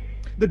dream.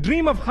 The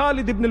dream of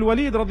Khalid ibn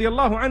Al-Walid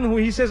Radhiallahu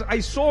anhu, he says, I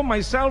saw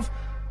myself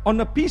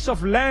on a piece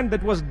of land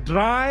that was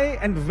dry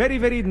and very,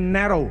 very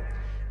narrow.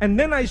 And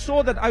then I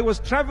saw that I was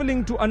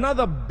traveling to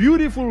another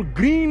beautiful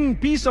green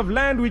piece of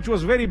land which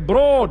was very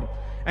broad.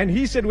 And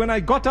he said, when I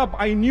got up,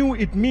 I knew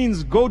it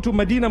means go to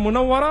Medina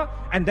Munawwara,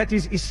 and that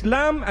is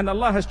Islam, and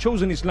Allah has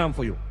chosen Islam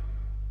for you.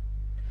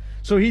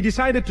 So he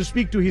decided to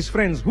speak to his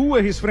friends. Who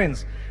were his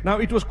friends? Now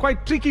it was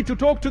quite tricky to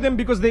talk to them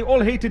because they all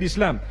hated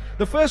Islam.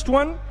 The first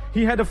one,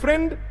 he had a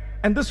friend,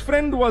 and this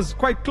friend was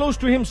quite close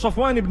to him,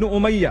 Safwan ibn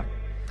Umayyah.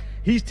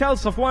 He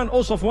tells Safwan, oh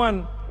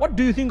Safwan, what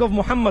do you think of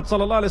Muhammad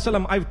sallallahu alaihi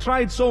wasallam? I've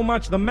tried so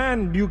much, the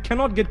man, you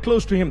cannot get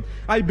close to him.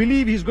 I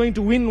believe he's going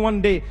to win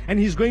one day, and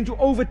he's going to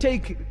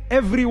overtake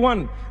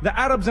everyone, the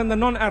Arabs and the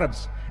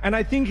non-Arabs. And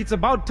I think it's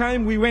about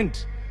time we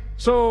went.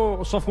 So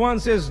Safwan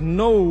says,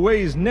 no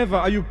ways, never.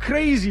 Are you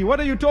crazy?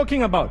 What are you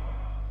talking about?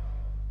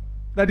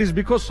 That is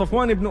because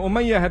Safwan ibn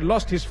Umayyah had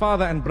lost his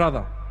father and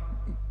brother.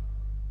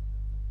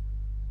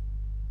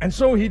 And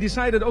so he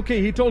decided,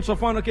 okay, he told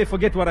Safwan, okay,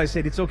 forget what I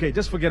said, it's okay,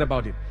 just forget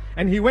about it.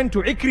 And he went to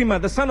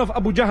Ikrimah, the son of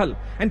Abu Jahl,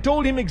 and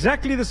told him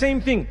exactly the same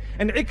thing.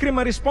 And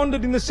Ikrimah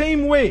responded in the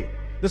same way,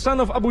 the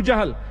son of Abu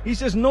Jahl. He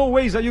says, no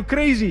ways, are you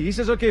crazy? He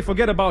says, okay,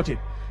 forget about it.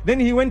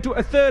 Then he went to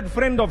a third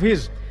friend of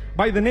his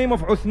by the name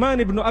of Uthman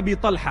ibn Abi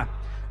Talha.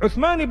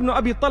 Uthman ibn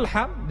Abi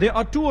Talha, there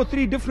are 2 or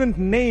 3 different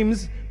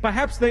names.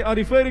 Perhaps they are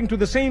referring to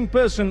the same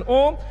person,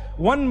 or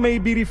one may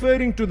be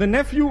referring to the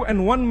nephew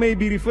and one may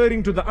be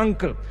referring to the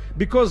uncle.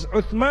 Because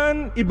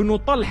Uthman ibn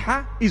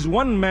Talha is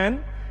one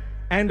man,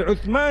 and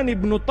Uthman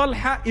ibn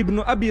Talha ibn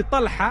Abi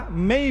Talha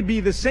may be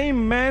the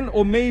same man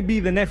or may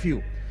be the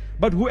nephew.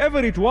 But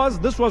whoever it was,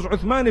 this was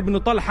Uthman ibn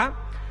Talha,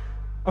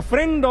 a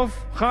friend of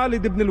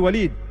Khalid ibn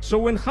Al-Walid. So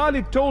when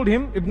Khalid told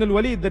him, Ibn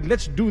Al-Walid, that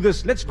let's do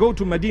this, let's go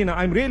to Medina,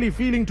 I'm really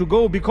feeling to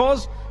go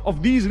because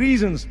of these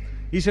reasons.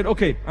 He said,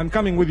 okay, I'm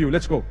coming with you,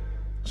 let's go.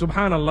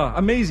 Subhanallah,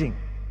 amazing.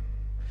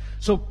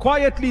 So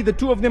quietly the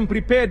two of them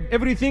prepared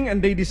everything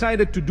and they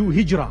decided to do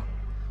hijrah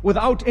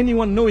without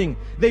anyone knowing.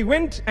 They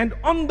went, and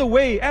on the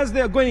way, as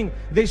they are going,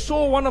 they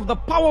saw one of the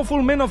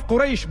powerful men of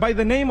Quraysh by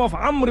the name of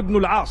Amr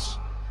ibn al-As,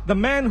 the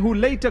man who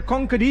later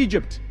conquered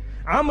Egypt.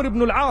 Amr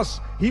ibn al-As,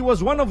 he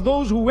was one of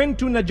those who went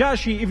to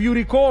Najashi, if you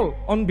recall,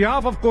 on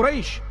behalf of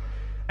Quraysh.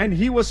 And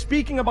he was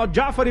speaking about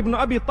Ja'far ibn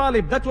Abi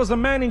Talib. That was a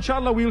man,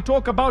 inshallah, we'll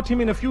talk about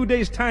him in a few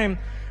days' time.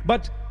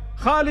 But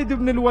Khalid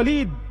ibn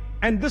Al-Walid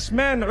and this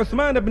man,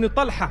 Uthman ibn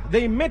Talha,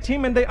 they met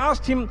him and they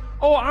asked him,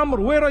 oh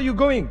Amr, where are you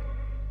going?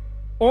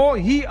 Or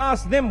he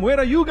asked them, where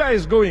are you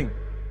guys going?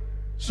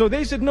 So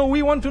they said, no,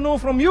 we want to know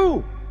from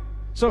you.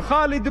 So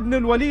Khalid ibn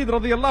Al-Walid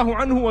Radhiallahu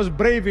anhu was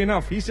brave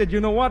enough. He said, you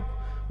know what?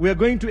 We are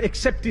going to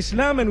accept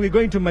Islam and we're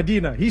going to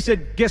Medina. He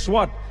said, guess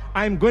what?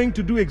 I'm going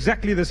to do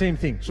exactly the same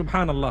thing.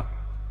 Subhanallah.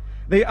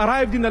 They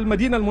arrived in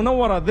Al-Madinah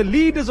Al-Munawwara. The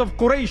leaders of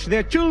Quraysh,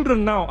 their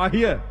children now are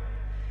here.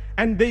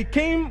 And they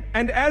came,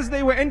 and as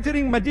they were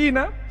entering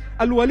Medina,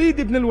 Al-Walid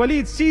ibn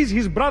Al-Walid sees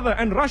his brother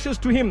and rushes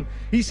to him.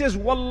 He says,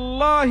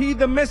 Wallahi,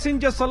 the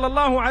Messenger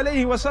sallallahu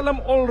alayhi wasallam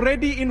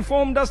already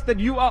informed us that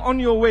you are on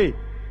your way.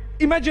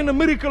 Imagine a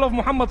miracle of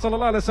Muhammad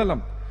sallallahu alayhi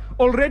wasallam.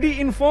 Already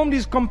informed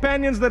his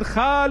companions that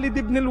Khalid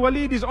ibn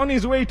Al-Walid is on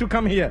his way to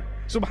come here.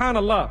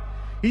 Subhanallah.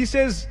 He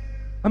says,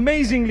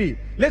 amazingly,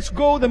 let's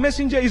go, the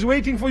messenger is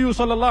waiting for you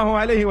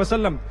sallallahu alayhi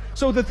wasallam.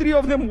 So the three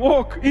of them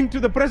walk into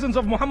the presence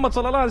of Muhammad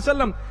sallallahu alayhi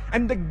wasallam,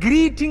 and the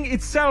greeting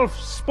itself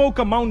spoke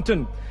a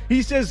mountain.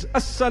 He says,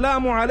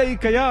 Assalamu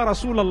alayka ya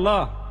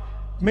Rasulallah.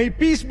 May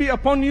peace be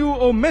upon you,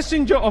 O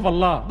Messenger of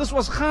Allah. This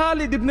was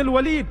Khalid ibn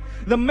Al-Walid,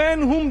 the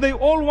man whom they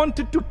all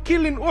wanted to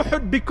kill in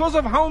Uhud because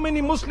of how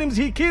many Muslims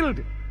he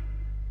killed.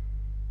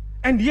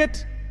 And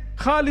yet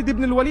Khalid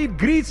ibn Al-Walid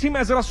greets him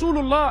as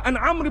Rasulullah, and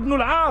Amr ibn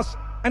Al-As,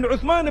 and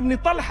Uthman ibn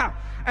Talha.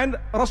 And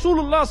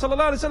Rasulullah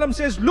sallallahu alaihi wasallam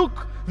says,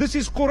 look, this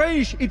is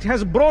Quraysh, it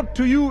has brought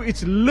to you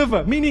its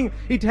liver, meaning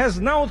it has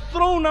now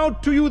thrown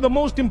out to you the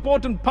most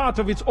important part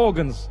of its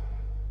organs.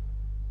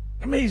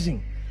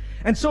 Amazing.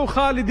 And so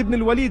Khalid ibn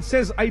Al-Walid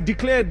says, I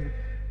declared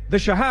the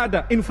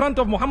Shahada in front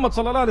of Muhammad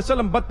sallallahu alaihi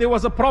wasallam, but there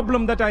was a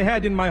problem that I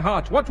had in my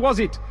heart. What was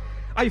it?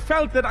 I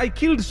felt that I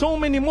killed so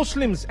many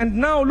Muslims, and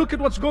now look at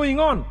what's going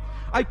on.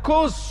 I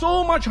caused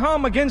so much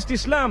harm against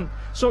Islam.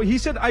 So he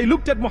said, I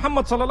looked at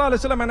Muhammad sallallahu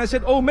alaihi wasallam and I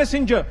said, oh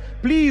messenger,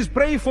 please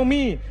pray for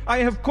me. I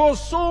have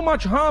caused so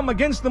much harm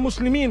against the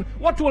Muslimin.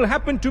 What will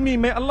happen to me?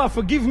 May Allah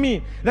forgive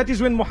me. That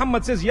is when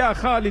Muhammad says, Ya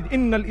Khalid,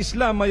 innal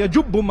Islam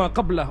yajubbu ma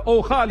qablah.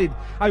 Oh Khalid,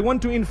 I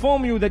want to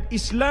inform you that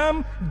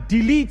Islam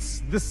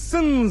deletes the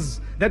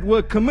sins that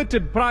were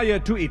committed prior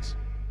to it.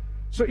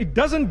 So it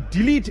doesn't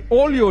delete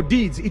all your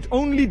deeds, it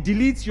only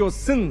deletes your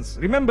sins.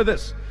 Remember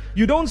this.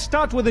 You don't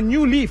start with a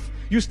new leaf.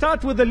 You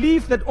start with a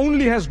leaf that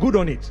only has good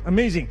on it.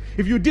 Amazing.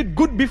 If you did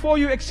good before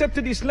you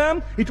accepted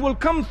Islam, it will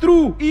come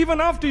through even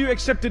after you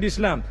accepted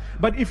Islam.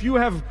 But if you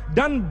have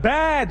done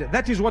bad,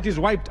 that is what is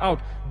wiped out.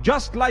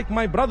 Just like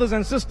my brothers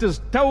and sisters,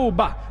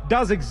 Tawbah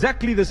does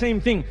exactly the same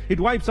thing. It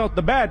wipes out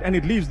the bad and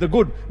it leaves the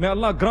good. May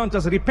Allah grant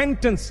us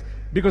repentance,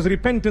 because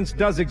repentance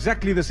does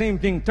exactly the same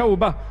thing.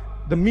 Tawbah,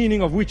 the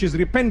meaning of which is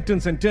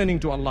repentance and turning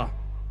to Allah.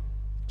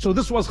 So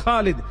this was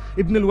Khalid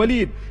ibn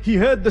Al-Walid. He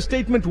heard the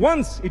statement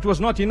once, it was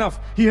not enough.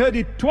 He heard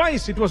it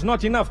twice, it was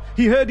not enough.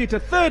 He heard it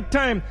a third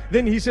time.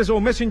 Then he says, oh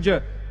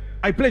messenger,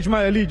 I pledge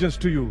my allegiance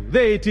to you.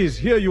 There it is,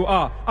 here you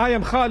are. I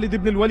am Khalid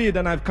ibn Al-Walid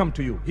and I've come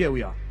to you. Here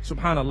we are.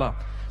 Subhanallah.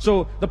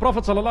 So the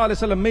Prophet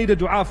ﷺ made a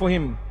dua for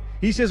him.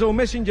 He says, oh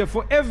messenger,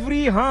 for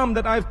every harm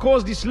that I've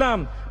caused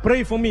Islam,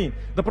 pray for me.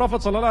 The Prophet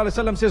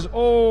ﷺ says,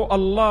 oh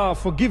Allah,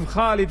 forgive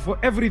Khalid for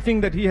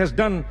everything that he has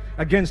done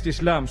against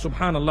Islam.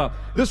 Subhanallah.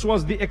 This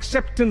was the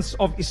acceptance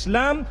of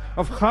Islam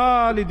of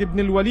Khalid ibn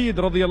Al-Walid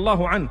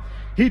Radhiallahu anh.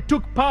 He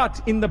took part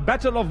in the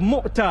battle of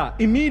Mu'tah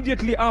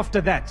immediately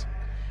after that.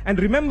 And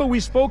remember, we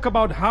spoke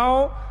about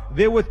how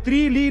there were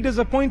three leaders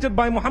appointed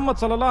by Muhammad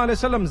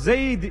ﷺ: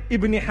 Zayd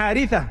ibn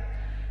Haritha,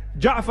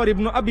 Ja'far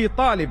ibn Abi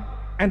Talib,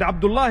 and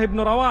Abdullah ibn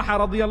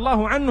Rawaha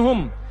Radhiallahu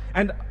anhum.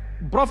 And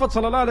Prophet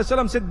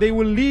ﷺ said they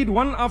will lead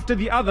one after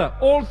the other.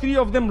 All three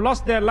of them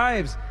lost their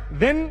lives.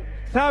 Then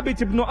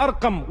Thabit ibn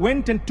Arqam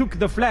went and took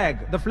the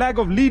flag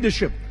of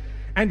leadership,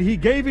 and he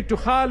gave it to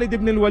Khalid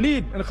ibn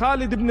Al-Walid. And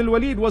Khalid ibn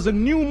Al-Walid was a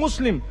new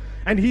Muslim,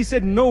 and he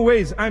said, no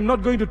ways, I'm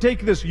not going to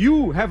take this.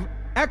 You have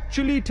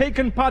actually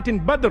taken part in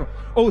Badr,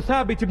 O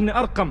Thabit ibn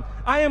Arqam.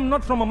 I am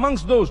not from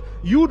amongst those.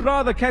 You'd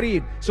rather carry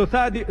it. So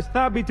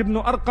Thabit ibn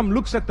Arqam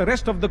looks at the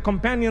rest of the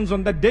companions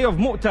on that day of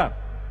Mu'tah,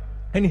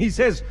 and he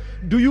says,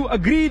 do you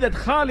agree that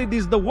Khalid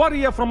is the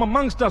warrior from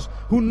amongst us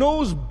who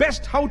knows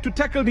best how to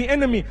tackle the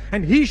enemy,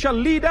 and he shall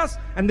lead us?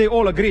 And they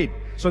all agreed.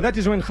 So that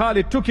is when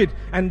Khalid took it,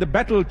 and the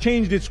battle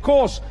changed its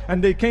course,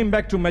 and they came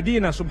back to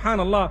Medina,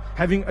 subhanallah,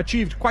 having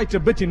achieved quite a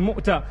bit in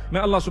Mu'tah. May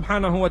Allah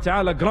subhanahu wa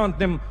ta'ala grant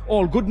them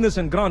all goodness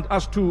and grant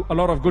us too a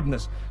lot of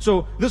goodness.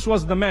 So this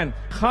was the man,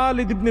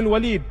 Khalid ibn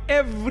Al-Walid.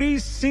 Every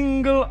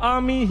single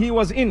army he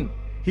was in,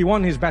 he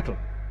won his battle,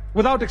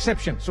 without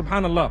exception,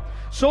 subhanallah.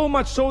 So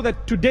much so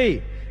that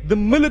today, the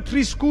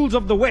military schools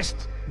of the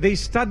West, they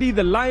study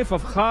the life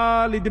of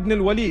Khalid ibn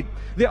Al-Walid.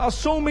 There are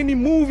so many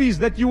movies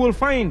that you will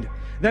find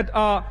that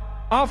are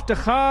after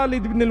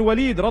Khalid ibn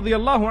Al-Walid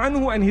Radhiallahu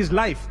anhu and his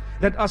life,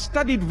 that are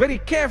studied very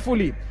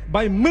carefully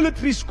by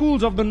military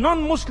schools of the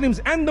non-Muslims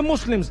and the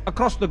Muslims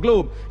across the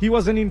globe. He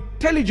was an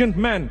intelligent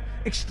man,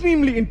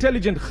 extremely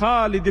intelligent,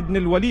 Khalid ibn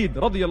Al-Walid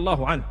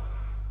Radhiallahu anhu.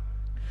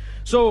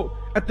 So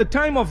at the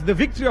time of the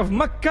victory of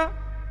Mecca,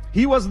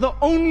 he was the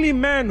only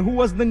man who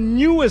was the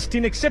newest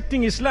in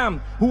accepting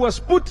Islam, who was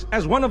put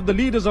as one of the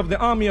leaders of the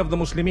army of the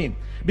Muslimin.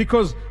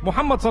 Because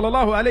Muhammad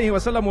sallallahu alayhi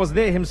wasallam was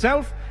there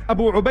himself.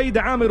 Abu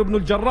Ubaidah Amir ibn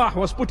Al-Jarrah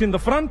was put in the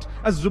front.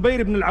 Az-Zubayr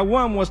ibn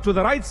Al-Awwam was to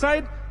the right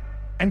side.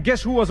 And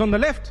guess who was on the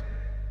left?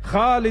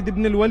 Khalid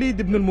ibn Al-Walid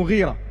ibn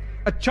Al-Mughirah,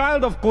 a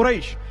child of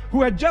Quraysh,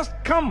 who had just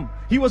come.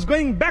 He was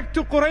going back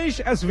to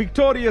Quraysh as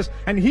victorious,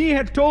 and he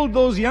had told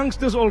those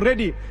youngsters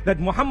already that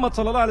Muhammad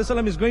sallallahu alaihi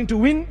wasallam is going to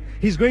win,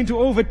 he's going to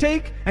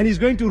overtake, and he's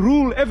going to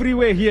rule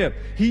everywhere here.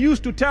 He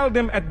used to tell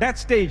them at that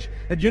stage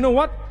that, you know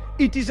what?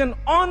 it is an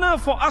honor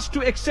for us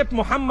to accept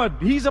Muhammad.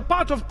 He's a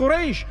part of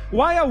Quraysh.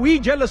 Why are we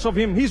jealous of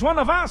him? He's one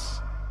of us.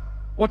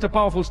 What a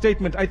powerful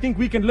statement. I think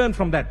we can learn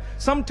from that.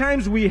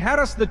 Sometimes we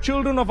harass the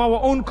children of our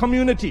own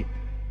community,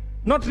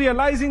 not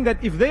realizing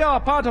that if they are a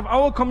part of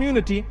our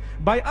community,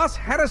 by us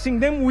harassing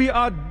them, we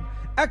are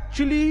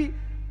actually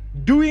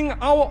doing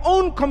our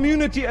own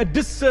community a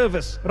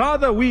disservice.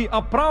 Rather, we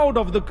are proud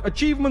of the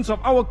achievements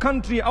of our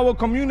country, our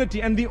community,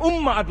 and the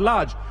ummah at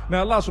large. May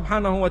Allah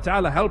subhanahu wa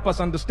ta'ala help us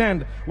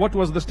understand what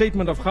was the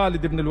statement of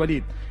Khalid ibn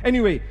Al-Walid.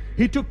 Anyway,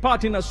 he took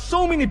part in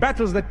so many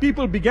battles that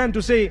people began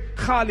to say,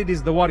 Khalid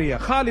is the warrior,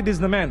 Khalid is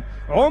the man.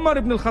 Umar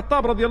ibn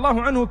Al-Khattab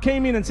Radhiallahu anhu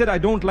came in and said, I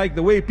don't like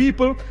the way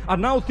people are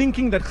now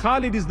thinking that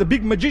Khalid is the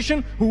big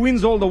magician who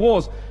wins all the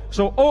wars.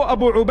 So, O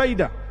Abu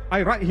Ubaidah,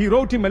 he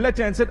wrote him a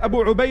letter and said,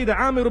 Abu Ubaidah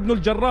Amir ibn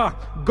al-Jarrah,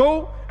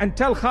 go and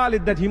tell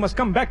Khalid that he must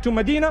come back to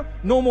Medina,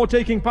 no more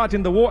taking part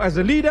in the war as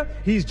a leader,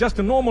 he's just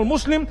a normal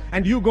Muslim,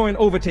 and you go and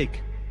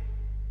overtake.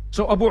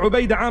 So Abu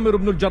Ubaidah Amir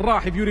ibn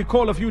al-Jarrah, if you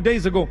recall a few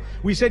days ago,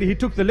 we said he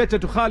took the letter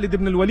to Khalid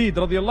ibn Al-Walid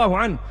Radhiallahu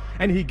anhu,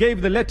 and he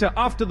gave the letter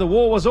after the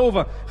war was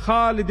over.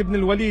 Khalid ibn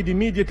Al-Walid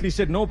immediately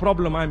said, no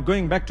problem, I'm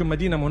going back to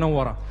Medina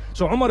Munawwara.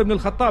 So Umar ibn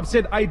al-Khattab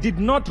said, I did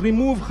not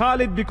remove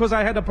Khalid because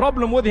I had a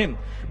problem with him,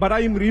 but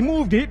I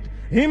removed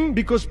him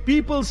because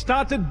people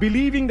started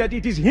believing that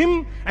it is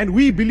him and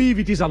we believe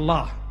it is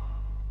Allah.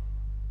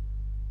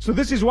 So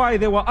this is why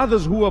there were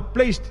others who were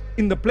placed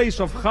in the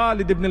place of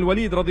Khalid ibn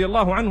Al-Walid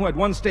Radhiallahu anhu at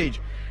one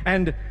stage.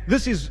 And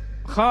this is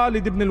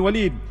Khalid ibn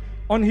Al-Walid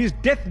on his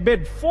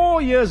deathbed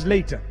 4 years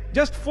later.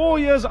 Just 4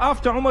 years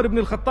after Umar ibn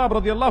al-Khattab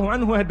Radhiallahu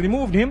anhu had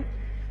removed him,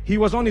 he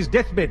was on his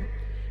deathbed.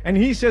 And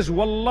he says,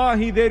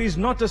 Wallahi, there is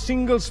not a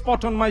single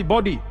spot on my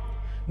body,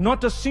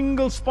 not a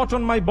single spot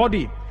on my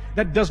body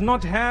that does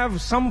not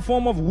have some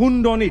form of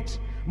wound on it.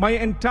 My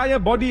entire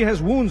body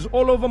has wounds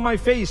all over my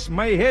face,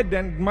 my head,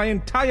 and my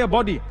entire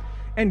body.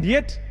 And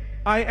yet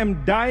I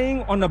am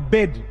dying on a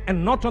bed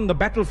and not on the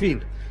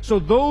battlefield. So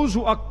those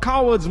who are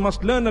cowards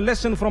must learn a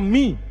lesson from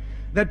me,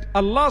 that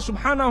Allah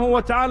subhanahu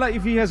wa ta'ala,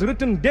 if He has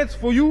written death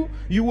for you,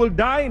 you will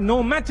die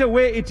no matter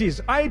where it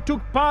is. I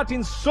took part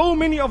in so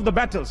many of the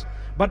battles,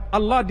 but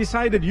Allah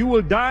decided you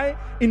will die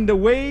in the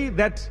way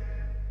that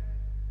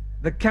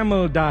the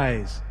camel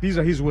dies. These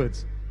are his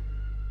words.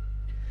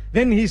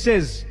 Then he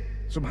says,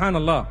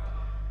 subhanallah,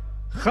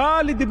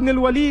 Khalid ibn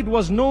Al-Walid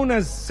was known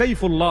as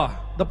Sayfullah.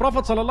 The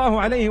Prophet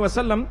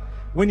ﷺ,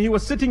 when he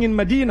was sitting in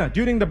Medina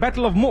during the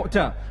battle of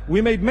Mu'tah, we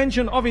made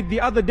mention of it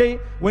the other day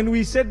when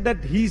we said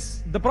that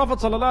the Prophet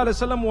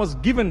ﷺ was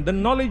given the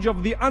knowledge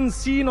of the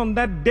unseen on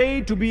that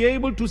day to be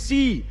able to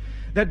see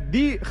that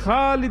the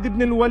Khalid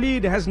ibn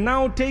Al-Walid has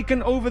now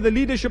taken over the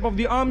leadership of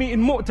the army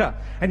in Mu'tah.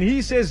 And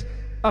he says,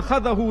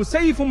 أَخَذَهُ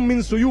سَيْفٌ مِّن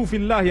سُيُوفِ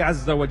اللَّهِ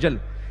عَزَّ وَجَلَّ.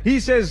 He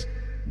says,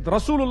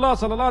 Rasulullah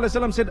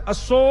ﷺ said, a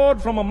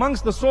sword from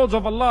amongst the swords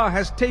of Allah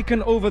has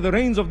taken over the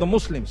reins of the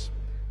Muslims.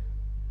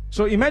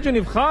 So imagine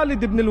if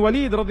Khalid ibn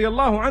Al-Walid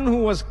Radhiallahu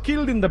anhu was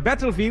killed in the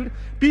battlefield,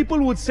 people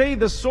would say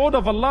the sword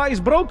of Allah is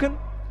broken.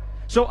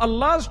 So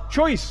Allah's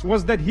choice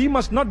was that he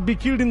must not be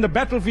killed in the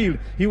battlefield.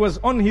 He was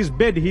on his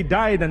bed, he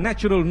died a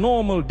natural,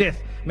 normal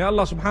death. May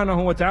Allah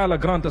subhanahu wa ta'ala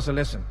grant us a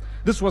lesson.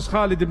 This was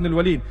Khalid ibn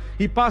Al-Walid.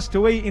 He passed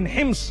away in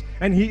Hims,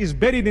 and he is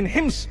buried in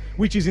Hims,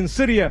 which is in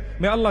Syria.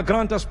 May Allah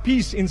grant us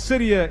peace in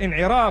Syria, in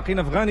Iraq, in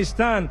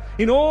Afghanistan,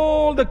 in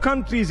all the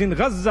countries, in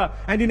Gaza,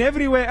 and in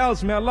everywhere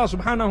else. May Allah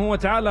subhanahu wa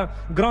ta'ala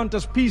grant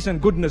us peace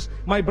and goodness.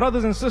 My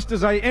brothers and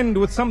sisters, I end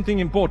with something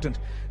important.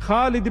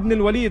 Khalid ibn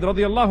Al-Walid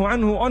Radhiallahu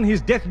anhu on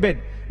his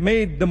deathbed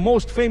made the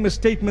most famous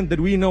statement that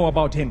we know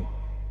about him.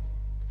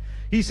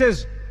 He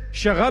says,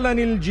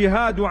 شغلني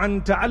الجهاد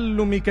عن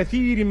تعلم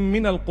كثير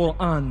من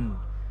القرآن.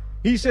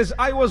 He says,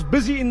 I was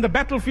busy in the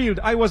battlefield.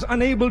 I was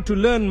unable to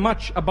learn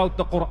much about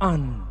the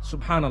Quran.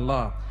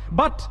 Subhanallah.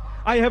 But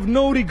I have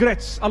no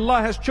regrets.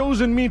 Allah has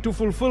chosen me to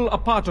fulfill a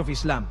part of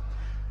Islam.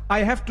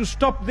 I have to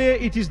stop there.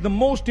 It is the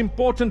most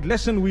important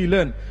lesson we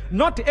learn.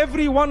 Not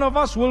every one of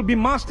us will be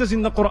masters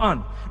in the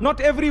Quran.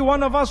 Not every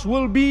one of us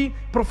will be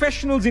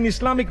professionals in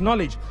Islamic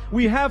knowledge.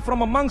 We have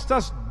from amongst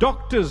us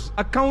doctors,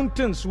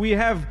 accountants, we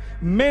have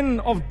men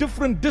of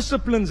different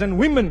disciplines and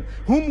women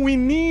whom we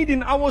need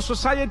in our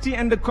society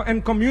and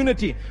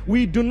community.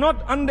 We do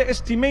not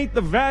underestimate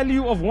the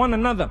value of one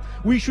another.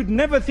 We should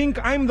never think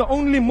I'm the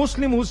only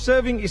Muslim who's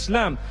serving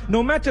Islam.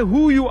 No matter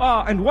who you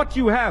are and what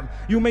you have,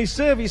 you may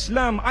serve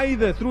Islam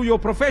either through your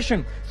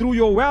profession, through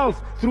your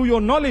wealth, through your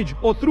knowledge,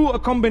 or through a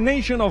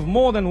combination of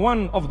more than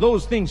one of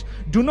those things.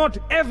 Do not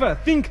ever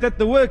think that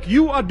the work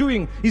you are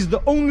doing is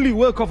the only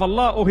work of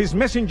Allah or His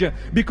Messenger,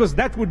 because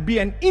that would be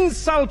an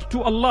insult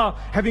to Allah,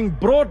 having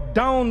brought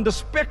down the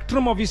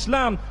spectrum of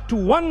Islam to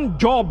one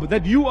job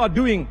that you are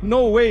doing.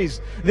 No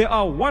ways. There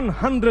are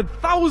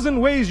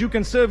 100,000 ways you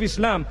can serve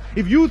Islam.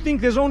 If you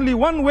think there's only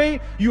one way,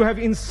 you have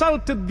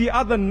insulted the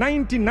other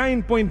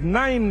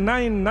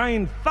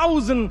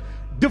 99.999,000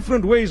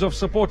 different ways of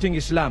supporting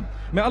Islam.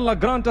 May Allah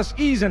grant us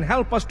ease and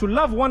help us to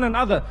love one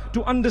another,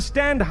 to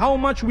understand how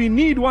much we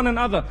need one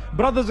another.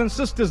 Brothers and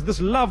sisters,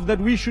 this love that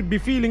we should be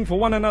feeling for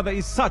one another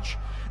is such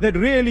that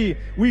really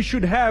we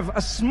should have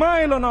a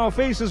smile on our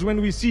faces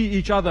when we see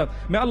each other.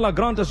 May Allah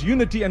grant us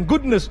unity and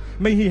goodness.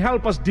 May He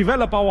help us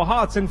develop our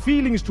hearts and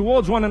feelings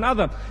towards one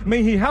another.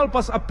 May He help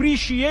us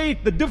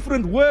appreciate the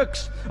different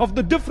works of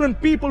the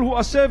different people who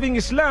are serving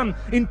Islam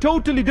in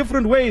totally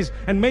different ways.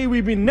 And may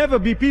we never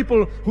be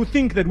people who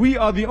think that we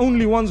are the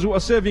only ones who are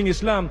serving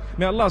Islam.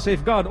 May Allah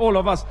safeguard all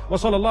of us. Wa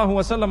sallallahu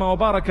wa sallama wa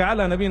baraka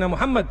ala nabina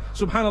Muhammad.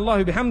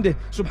 Subhanallah bihamdih.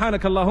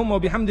 Subhanakallahumma wa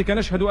bihamdika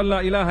nashhadu an la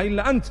ilaha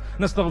illa ant.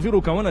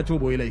 Nastaghfiruka wa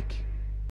natubu ilayk.